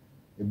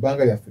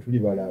ebbanga lyaffe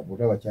tulibala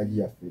bwotaba kyaji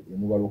yaffe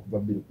emubala okuva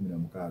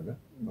 2016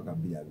 mpaka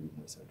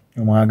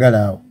 2023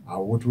 omwagala awo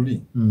awo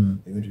wetuli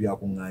ebintu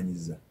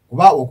byakuŋŋaanyiza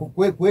kuba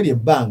kweri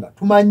ebbanga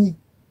tumanyi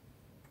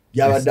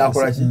byabadde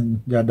akola ki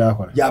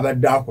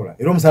byabadde akola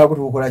era omusala gwe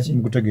tugukola ki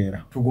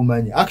gutegeera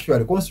tugumanyi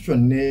actually constitution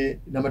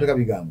n'amateeka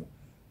bigamba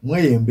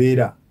mweyo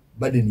embeera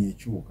badeni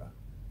ekyuka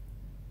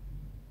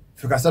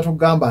ffe kasita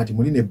tugamba nti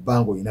mulina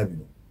ebbanga olina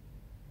bino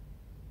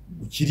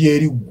kiri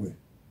eri ggwe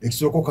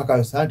ekisooka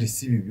okukakasa nti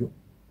si bibyo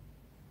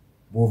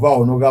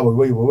bw'ovaawo n'ogamba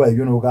bw'oba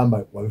ebyo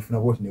n'ogamba wabifuna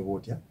bwoti ne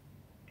bwotya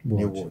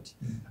ne bwoti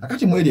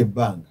akati mweri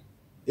ebbanga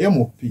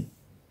MOP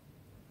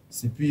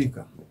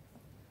Speaker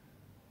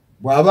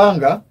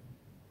bw'abanga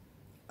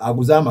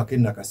aguza amaka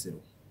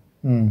Nakasero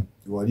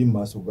wali mu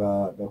maaso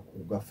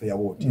ga fair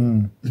water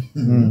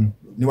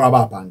ni waba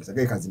apangisa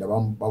ke kazinda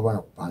babana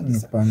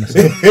kupangisa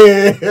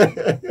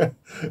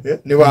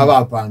ni waba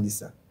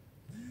apangisa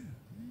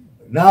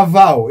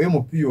navao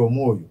MP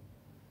omwoyo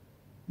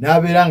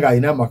nabeera nga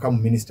alina amaka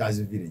mu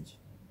Ministers Village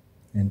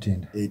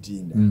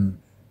Entinda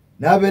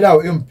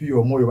nabeerawo MP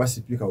omwoyo ba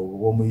Speaker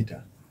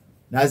w'omuyita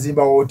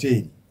nazimba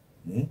hoteli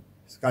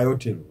Sky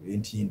Hotel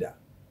Entinda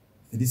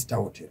 3-star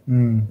hotel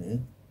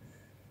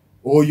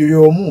oyo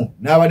yomu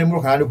n'abane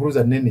mu kandi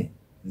kuruza nene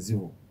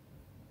nzibu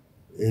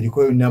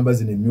eriko namba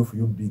zine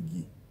myufu UBG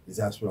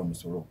ezasula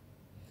musolo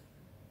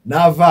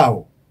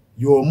navao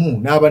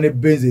yomu n'abane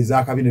Benz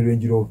za kabine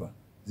Range Rover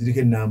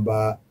zirike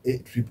namba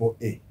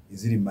AAA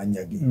ziri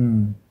manyage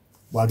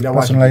bwagira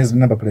personalized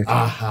number plate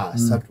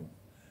satu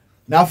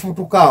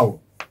nafutukao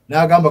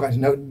n'agamba kati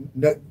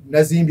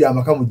nazimbya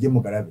amaka mu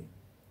jemu galabe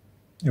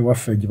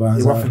ewaffe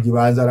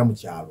gibanza la mu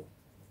kyalo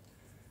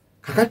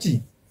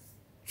kakati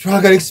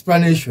twagala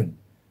explanation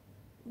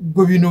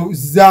gwe bino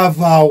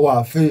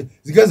zavaawa fe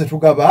zigaze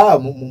tugaba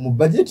mu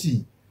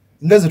budget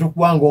ngaze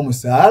tukwanga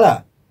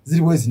omusaala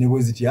ziri bwezi ne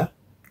bwezitya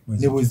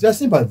ne bwezitya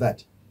simple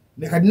that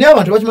kati ne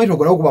abantu bakimanyi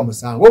ogola okuba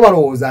musango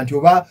obalowooza nti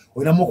oba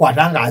olina mu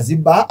kwatanga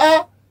azibba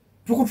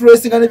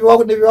tukutulesinga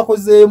ne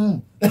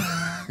byakozeemu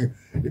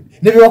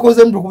ne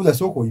byakozeemu tukubuza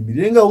soko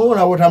oyimirenga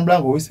obona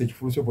abotambulanga owise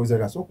ekifulusi polisi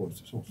ka soko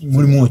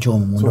mulimu okyo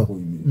omundo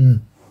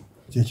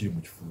kye kiri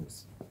mu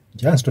kifulusi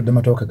jansi todde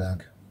matooka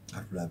gange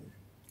atulabe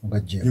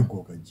ogajjeewo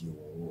yuko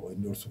kajjeewo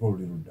olusuku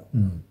olulirudda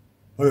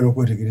oyo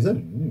okwetegereza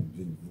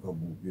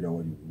bira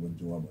wali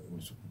wajjewama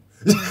olusuku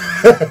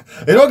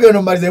era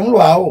ogenda mmaliza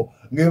emulwawo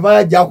ng'eva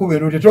ajja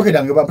kubeera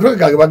tetokera ng'e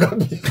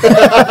bagambye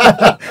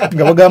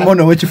nga bagamba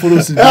ono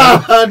w'ekifulusi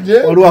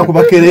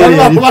olwakuba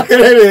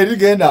kereere eri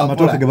genda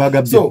amatooke ge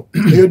bagabye so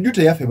eyo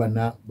duty yaffe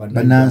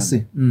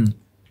bannansi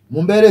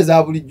mu mbeera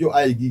eza bulijjo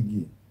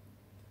ayigigi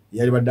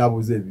yali badde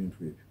abuuza ebintu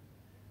ebyo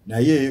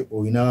naye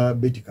olina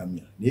beti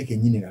kamya naye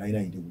kennyini nga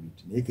talina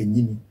integrity naye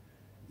kennyini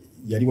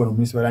yali wano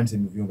municipality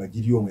emivuyo nga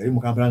giri omwo yali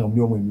mu Kampala nga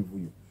muli omwo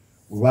emivuyo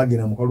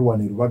olwagenda mu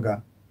Kalwana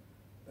Rubaga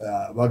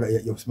baga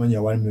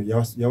yakusimanya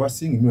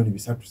yawasinga milioni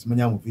 3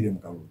 simanya amuviire mu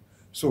Kalulu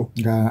so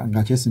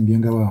nga kyesimbye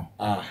nga wao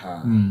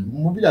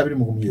mu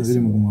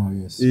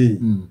 2010 yes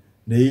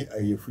naye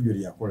yefujo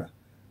lyakola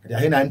kati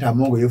Anita Annet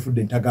Among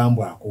yefudde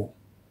ntagambwako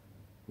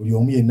buli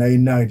omu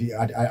yenna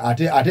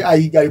ate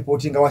ayiga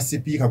reporting wa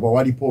Speaker gwa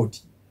wa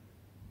report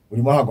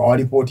buli mwaka gwa wa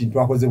report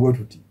ntwakoze bwe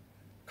tuti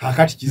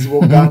kakati kizibu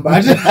ogamba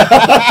ate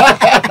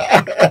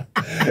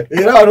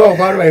era wano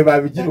okwalu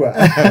babijirwa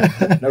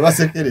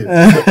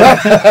nabasekerera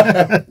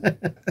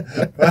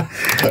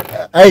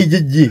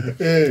IGG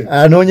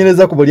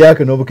anoonyereza ku buli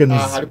yake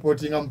n'obukenuzi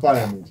reporting mu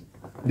parliament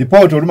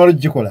report olumalo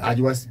gikola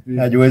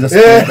ajiweza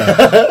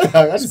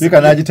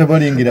speaker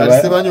n'agitebolingira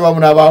basebanyo bamu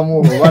n'abamu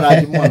oba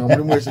n'agimwanga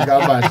mulimu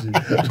ekigamba nti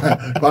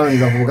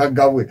twanoyiza ku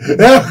bugagga bwe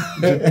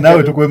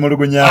nawe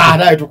tukwemulugunyako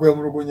nawe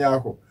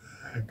tukwemulugunyako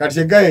kati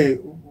kyegaye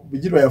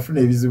bijirwa yafuna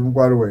ebizibu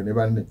nkwalo we ne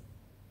banne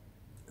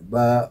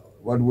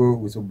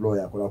waliwo whistleblower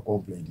yakola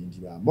complaint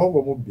nti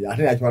Among mubbi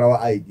ate yakitwala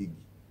wa IGG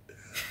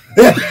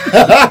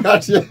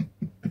kati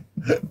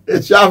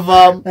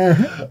ekyavaamu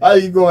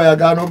IGG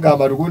yagaana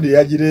okugamba tugundi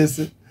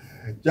yagirese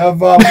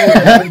kyavaamu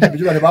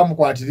bijirwa ne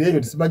bamukwatira ebyo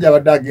tisimanya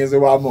abadde agenze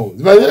wamu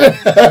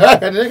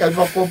kati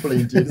kalifa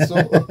complaint so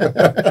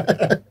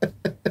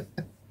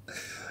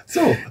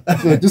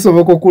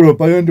kisoboka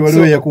okulopayo nti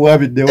waliwo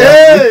yakuwabidde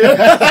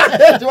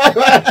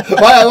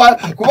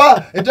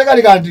kuba etteeka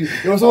lika nti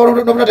osobola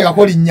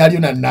n'obutateekako linnya lyo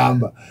na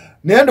nnamba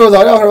naye ndowooza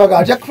wali bakalabaga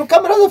ati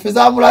kamera zaffe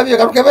zamulabye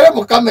katukebere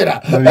mu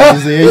kamera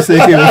Mabirizi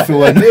yayiseeko ebiffe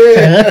wano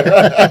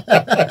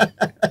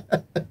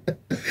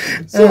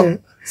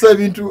so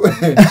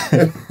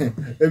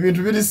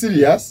ebintu biri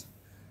serious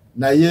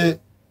naye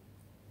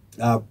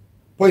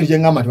point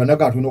gyengamba nti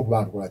bannagamba tulina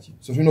okuba ntukolaki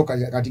so tulina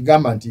kati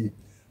gamba nti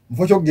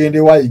mfocho gende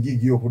wa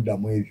IGG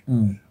okuddamu ebyo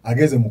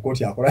ageze mu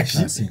kkooti akola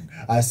ki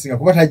asinga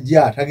kuba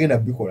tajja tagenda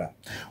bikola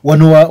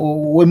wano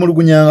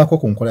wemulugunyangako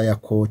ku nkola ya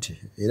kkooti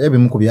era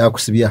ebimu ku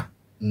byakusibya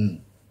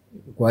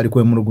kwali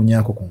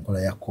kwemulugunyako ku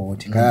nkola ya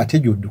kkooti kati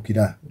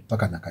gy'oddukira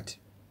paka nakati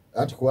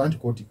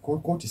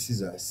Kkooti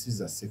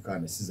siza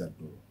sekane siza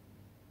ddolo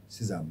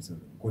siza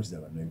Museveni kkooti za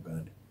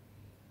bannayuganda.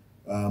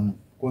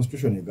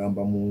 Constitution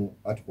egamba mu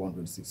article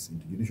 126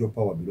 nti judicial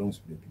power belongs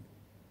to the people.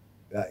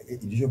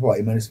 Judicial power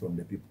emanates from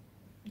the people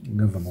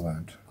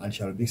and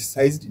shall be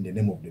exercised in the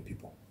name of the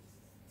people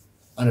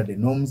under the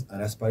norms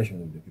and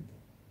aspirations of the people.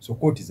 So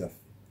kkooti zaffe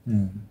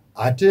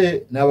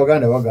ate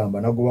n'abaganda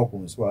bagamba nagoba ku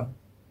nswa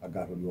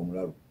agaato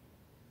ly'omulalu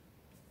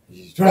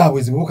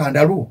tulawe zibuka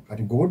ndalu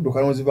kati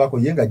gobodduka n'ozivaako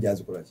ye nga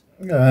gyazikola ki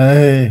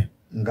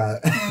nga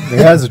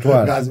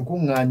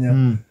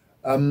yazikuŋŋaanya.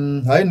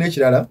 Aye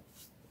n'ekirala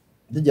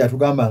jjajja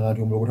atugambanga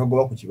nti omuliro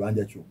tagoba ku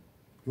kibanja kyo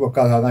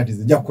kiwakkaanga nti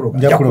zijja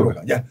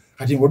kuloga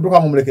kati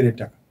ng'oddukamu mulekera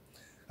ettaka.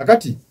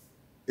 Kakati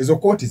ezo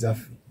kkooti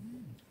zaffe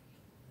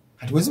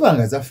kati bwe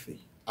zibanga zaffe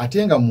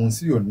ate nga mu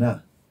nsi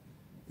yonna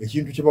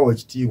ekintu kye bawa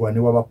ekitiibwa ne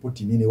waba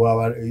Putin ne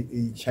waba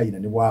China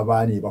ne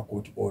wabaani eba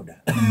court order.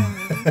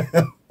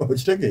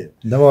 Okitegeera?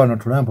 Ndaba wano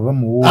Trump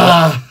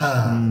bamuwuula.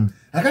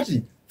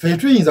 Kakati ffe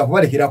tuyinza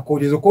kubalekera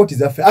kkooti ezo kkooti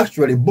zaffe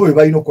actually bo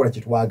balina okukola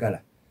kye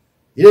twagala.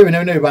 Era ebyo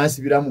byonna bye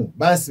bansibiramu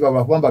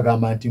bansibabula kuba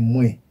mbagamba nti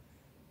mmwe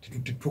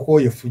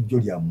tukooye effujjo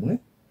lyammwe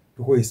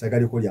tukooye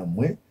essagaliko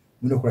lyammwe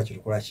mulina okukola kye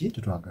tukola ki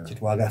kye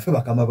twagala ffe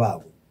bakama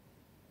baabwe.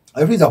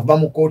 Ayo tuyinza kuva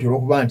mu kkooti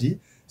olw'okuba nti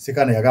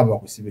Sekana yagamba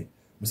bakusibe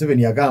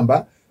Museveni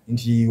yagamba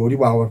nti oli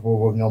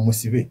nga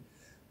musibe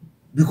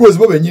because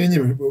bo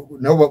bennyini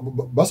nabo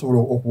basobola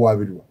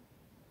okuwaabirwa.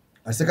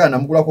 Sekana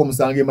namugulako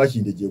omusango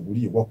emakinde gye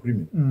guli ogwa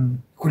criminal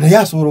naye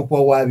asobola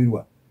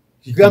okuwawaabirwa.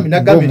 Kigambi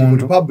nagambye nti mu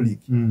republic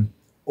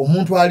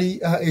omuntu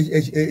ali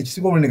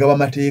ekisinga obulene gaba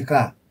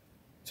amateeka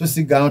so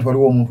sigamba nti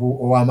waliwo omuntu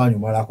ow'amaanyi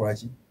omulala akola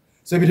ki.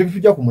 So ebyo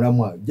tebitujja ku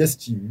mulamwa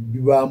just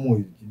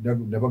bibaamu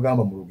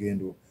nabagamba mu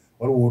lugendo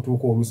waliwo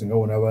otuuka oluusi nga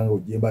wonabanga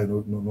ojjemba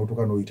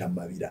n'otuuka n'oyita mu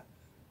mabira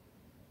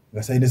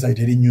nga sayine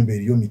sayita eri ennyumba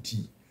eriyo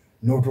miti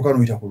n'otuuka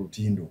n'oyita ku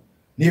lutindo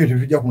n'ebyo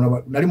tebitujja ku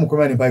mulamwa. Nali mu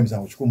komera n'empaayo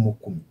musango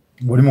 110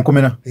 oli mu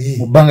komera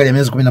mu bbanga lya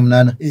myezi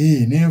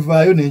 18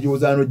 nenvaayo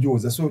nenjooza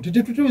n'ojooza. So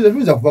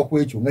tuyinza kuva ku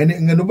ekyo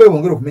nga nobe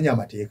bongera okumenya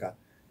amateeka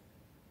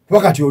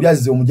wakati oli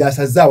azze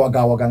omujasa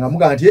zawagawaga nga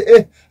mugamba nti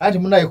anti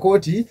munaye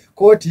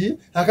kooti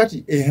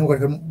akati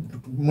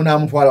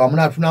munamutwala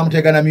wamuna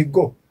tunamutega na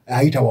miggo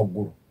ayita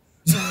waggulu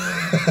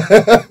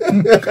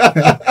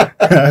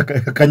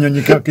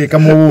kanyonyi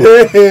kamuwu.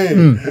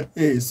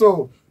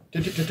 So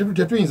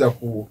tetuyinza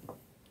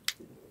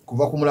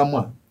kuva ku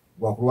mulamwa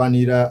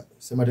gwakulwanira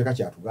ssemateeka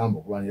kyatugamba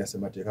okulwanira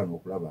ssemateeka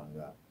n'okulaba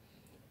nga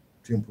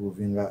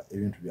tuimprovinga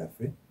ebintu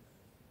byaffe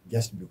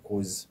just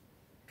because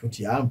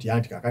tutya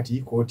anti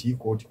kakati kooti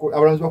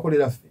abalamuzi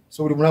bakolera ffe.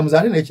 So buli mulamuzi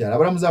ate n'ekirala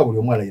abalamuzi abo buli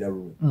omu alayira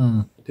lulwe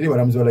teri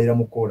balamuzi balayira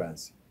mu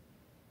koransi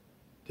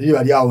teri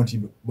bali awo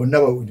nti bonna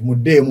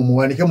muddeemu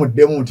muwanike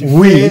muddeemu nti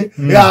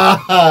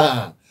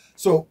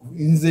so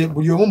nze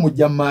buli omu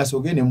mujja mu maaso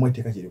ge ne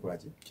mweteeka kirikola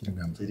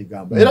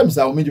kirigamba era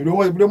misango mingi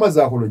buli omu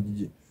azaakola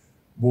gigi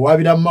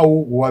bw'owaabira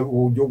mawu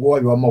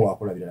ogw'owaabira mawu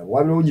akola birala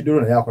bw'owaabira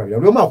onyidolo naye akola birala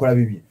buli omu akola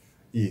bibye.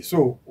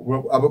 So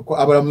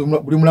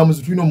buli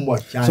mulamuzi tulina omuwa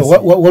chance. So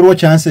waliwo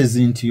chances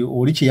nti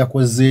oli kye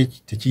yakoze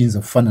tekiyinza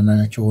kufaanana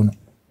nakyono.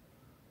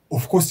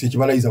 Of course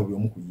ekibalayiza buli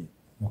omu ku ye.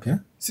 Okay.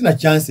 Sina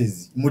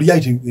chances mu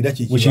reality era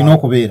kye kirina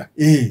okubeera.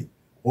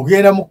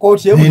 Ogenda mu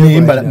kkooti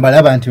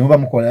mbalaba nti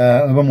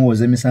muba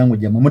muwoza emisango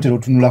gyammwe mutera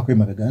otunulako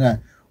emabega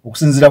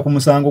okusinziira ku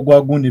musango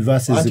gwa gundi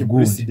versus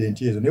gundi.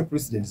 President ezo ne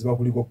president ziba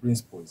kuliko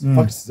principles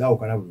facts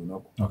zaawukana buli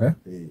lunaku. Okay.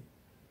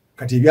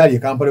 Kati ebyali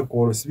ekampala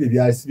ekkolo si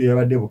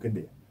byabadde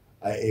Bukedea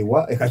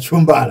ewa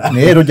ekachumbala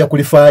naye ojja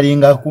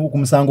kulifaalinga ku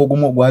musango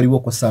gumu ogwaliwo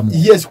kosamu.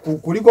 Yes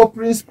kuliko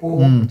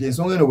principle nti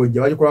ensonga eno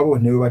bwejja bagikolabo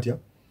newe batya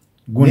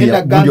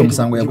gundi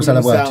omusango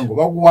yagusala bwati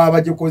baguwa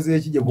bagikoze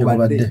eki gye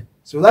gubadde.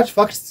 So that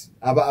facts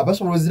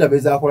abasobola oziraba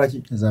ezaakola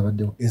ki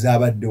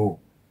ezabaddewo.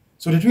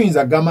 So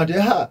tetuyinza kugamba nti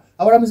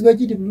abalamuzi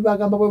b'egiti buli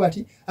bagamba bwe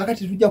bati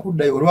akati tujja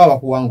kuddayo olwa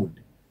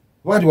bakuwangudde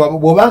wakati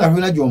bw'obanga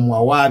tulina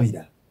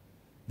gy'omuwawaabira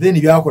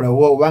then byakola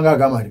obanga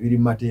agamba nti biri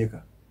mu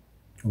mateeka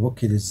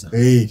obokkiriza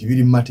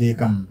tibiri mu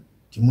mateeka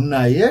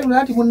timunnaye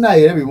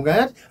era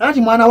bimugamba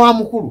anti mwana wa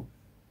mukulu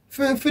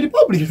ffe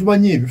republic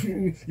tumanyi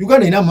ebyo.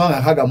 Uganda ina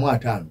amawanga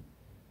 55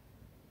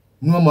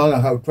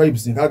 amawanga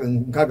tribes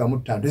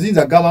 65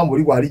 teziyinza kugamba mbu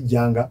oli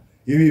bw'alijjanga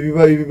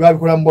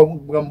babikola mu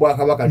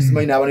Bwakabaka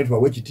simanyi n'abaana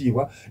tubawe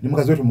ekitiibwa ne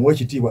mukazi we tumuwe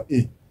ekitiibwa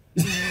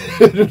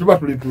tuba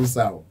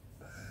tulituusaawo.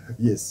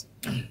 Yes.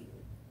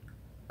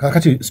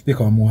 Kakati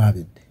speaker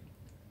wamuwaabidde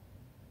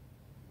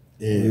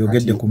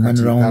yogedde ku man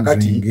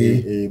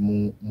rounding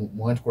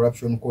mu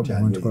anti-corruption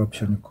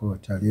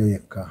court aliyo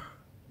yekka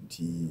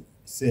nti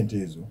ssente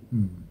ezo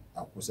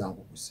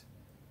akusankukuse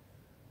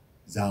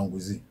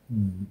zanguzi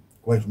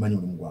kuba tumanyi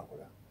mulimu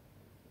gwakola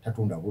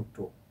tatunda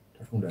butto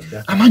tatunda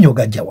ddaka amaanyi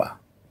ogajja wa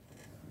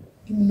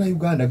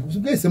Munnayuganda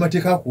gese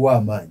mateeka akuwa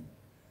amaanyi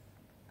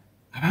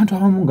abantu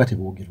abamu nga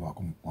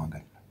teboogerwako mu ggwanga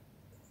lino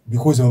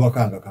because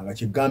babakanga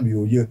kigambi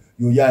yoyo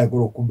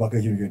ayagala okubbako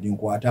ekintu kyo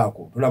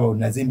ndinkwataako tulaba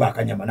nazimba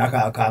akanyama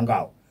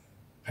n'akangaawo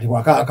kati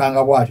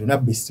bwakaakanga bwatyo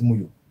nabba essimu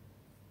yo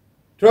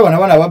tulaba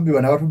n'abaana ababbi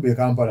bano abatubba e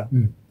Kampala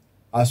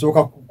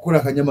asooka kukola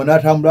kanyama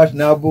n'atambula ati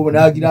n'aboba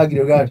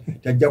n'agiraagira gati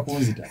tajja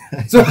kunzita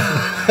so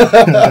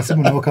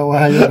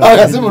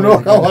akasimu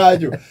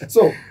n'okawaayo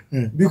so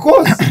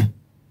because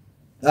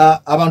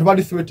abantu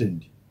bali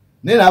threatened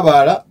naye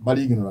n'abalala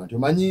bali ignorant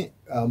omanyi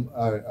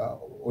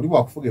oli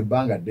bwakufuga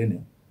ebbanga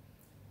ddene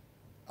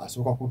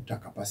asooka kutta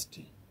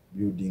capacity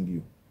building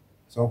yo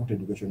asooka kutta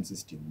education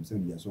system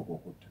Museveni yasooka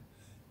okutta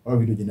waba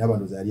video gye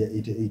n'abantu zaali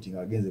 88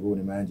 ng'agenze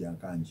boone mayanja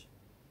nkanji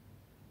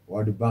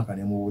World Bank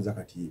nemubuuza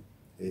kati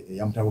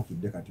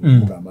yamutabukidde kati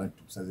okugamba nti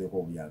tukusazeeko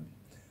obuyambi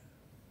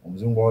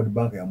omuzungu wa World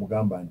Bank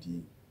yamugamba nti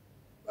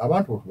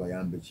abantu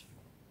otubayambe ki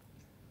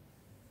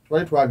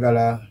twali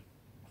twagala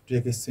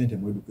tuteeke ssente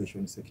mu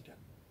education sector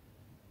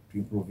to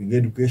improving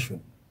education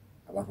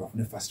abantu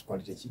bafune first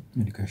quality ki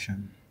education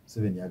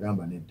Museveni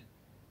yagamba nedda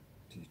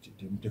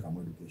temuteeka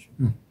mu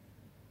education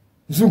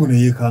muzungu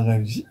neyeekanga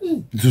nti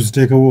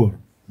tuziteekewo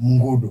mu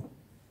nguudo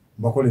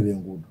mbakolera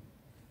enguudo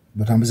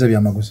batambuze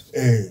byamaguzi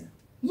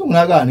muzungu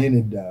n'agaana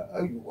nedda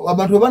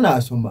abantu bwe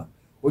banaasoma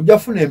ojja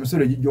kufuna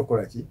emisolo egijja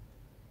okukola ki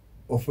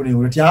ofuna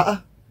enguudo ti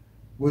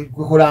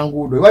kwekola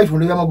nguudo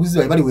ebaitunda ebyamaguzi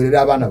baali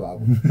baliweerera abaana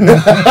baabwe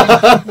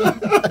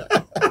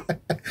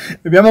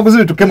ebyamaguzi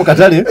bitukke mu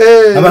katale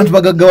abantu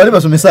bagaggawale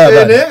basomesa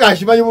abaana naye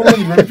ng'akimanyi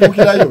bulungi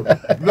nebituukirayo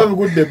biba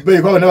bigudde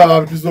ebbeeyi kuba bonna baba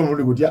babituusa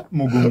omulundi gutya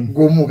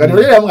gumu kati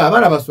oleramu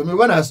abaana basome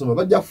banaasoma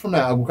bajja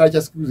kufuna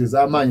agriculture skills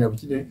ez'amaanyi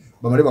nabukine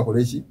bamale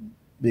bakole ki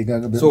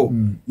so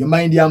yo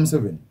mind ya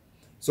Museveni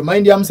so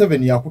mind ya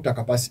Museveni yakutta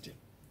capacity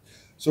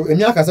so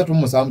emyaka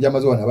 37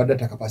 gy'amaze wano abadde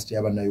atta capacity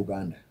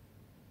y'Abannayuganda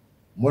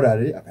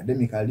morally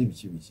academically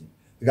biki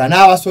nga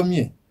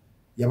n'abasomye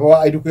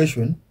yabawa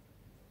education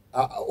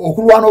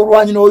okulwana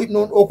olwanyi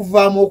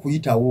okuvaamu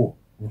okuyitawo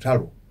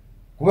lutalo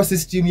kuba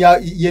system ya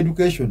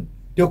education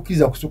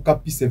tekukiriza kusukka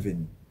P7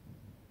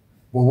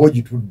 bw'oba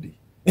ogitudde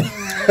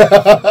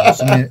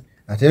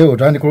ate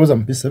otandika olowooza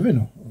mu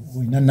P7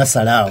 olina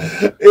nasalaawo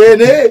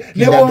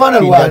ne bw'omwana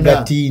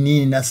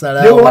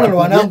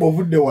lwana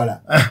ng'ovudde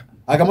wala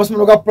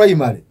akamasomero ga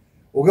primary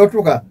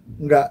ogatuuka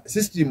nga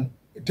system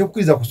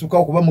tekukiriza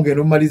kusukkawo kuba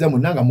mugenda omumaliza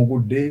mwenna nga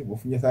mugudde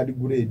ofunye third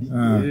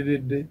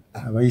grade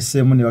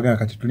abayiseemu ne bagamba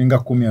kati tulinga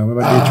 10 abo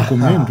babadde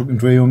 10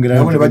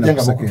 ntweyongerayo ne bajja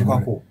nga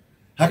bakutukako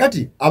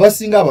kakati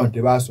abasinga abantu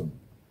tebaasoma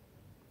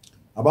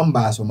abamu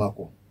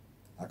baasomako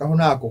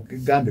akafuna ako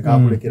kegambe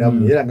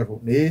kakulekeramu era nga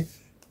naye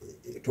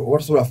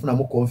obasobola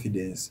kufunamu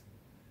confidence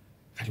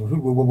kati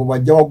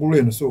bwajja waggulu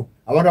eno so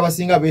abantu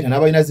abasinga beeta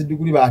n'abalina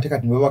ziddiguli baate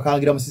kati ne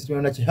babakangira mu system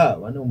yonna kiha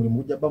wane omulimu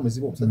gujja bba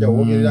muzibu omusajja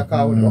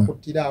wogererako ne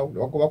bakuttirawo ne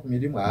bagoba ku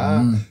mirimu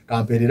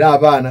kampeerera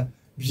abaana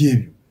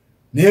byebyo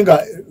naye nga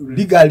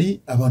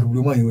legally abantu buli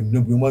omwanya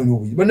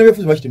obuyinza banna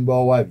beefuzi bakiti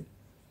mubawawaabira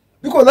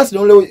because that's the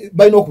only way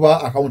balina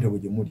okuba accountable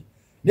gye muli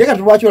naye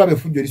kati lwaki olaba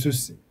effujjo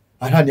erisusse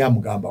ate ani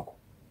amugambako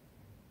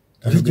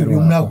lijjo buli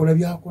omu akola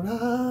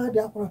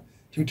byakola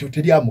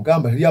teri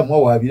amugamba teri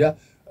amuwawaabira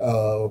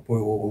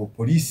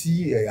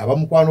polisi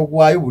abamukwano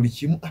gwayo buli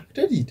kimu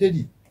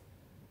teri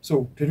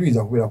so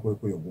tetuyinza kubeera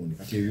kweyo gundi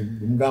kati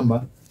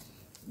mugamba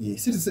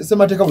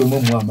semateeka buli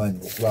omu amaanyi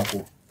okubaako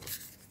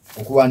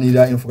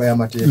okubanira enfuga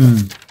y'amateeka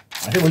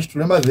ate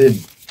bwekitulema then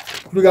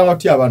tuligamba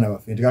tutya abaana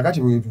baffe nti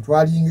kakati bwe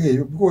tutwalinga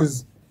eyo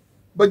because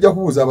bajja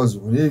kubuuza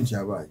abazzukulu naye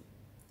nkyabaayi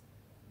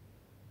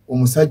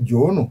omusajja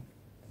ono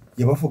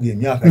yabafuga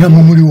emyaka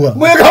namumuliwa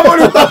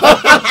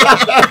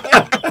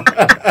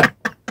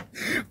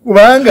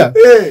kubanga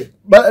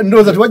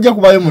ndowooza tewajja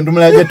kubaayo muntu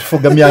mulala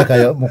gyetufuga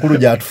myaka mukulu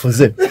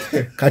gyatufuze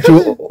kati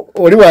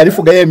oli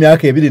waalifugayo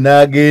emyaka 2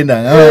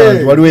 n'agenda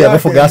waliwo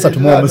yabafuga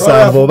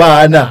 37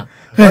 oba 4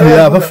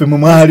 abaffe mu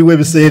mwaliwo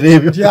ebiseera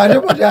ebyo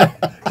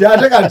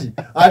tyate kati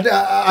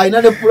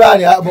ayina ne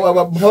pulaani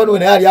mutabani we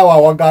naye ali awo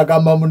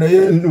awagagamba mu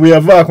naye bwe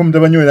yavaako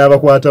mutabanyi we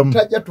n'abakwatamu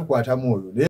tajja tukwatamu oyo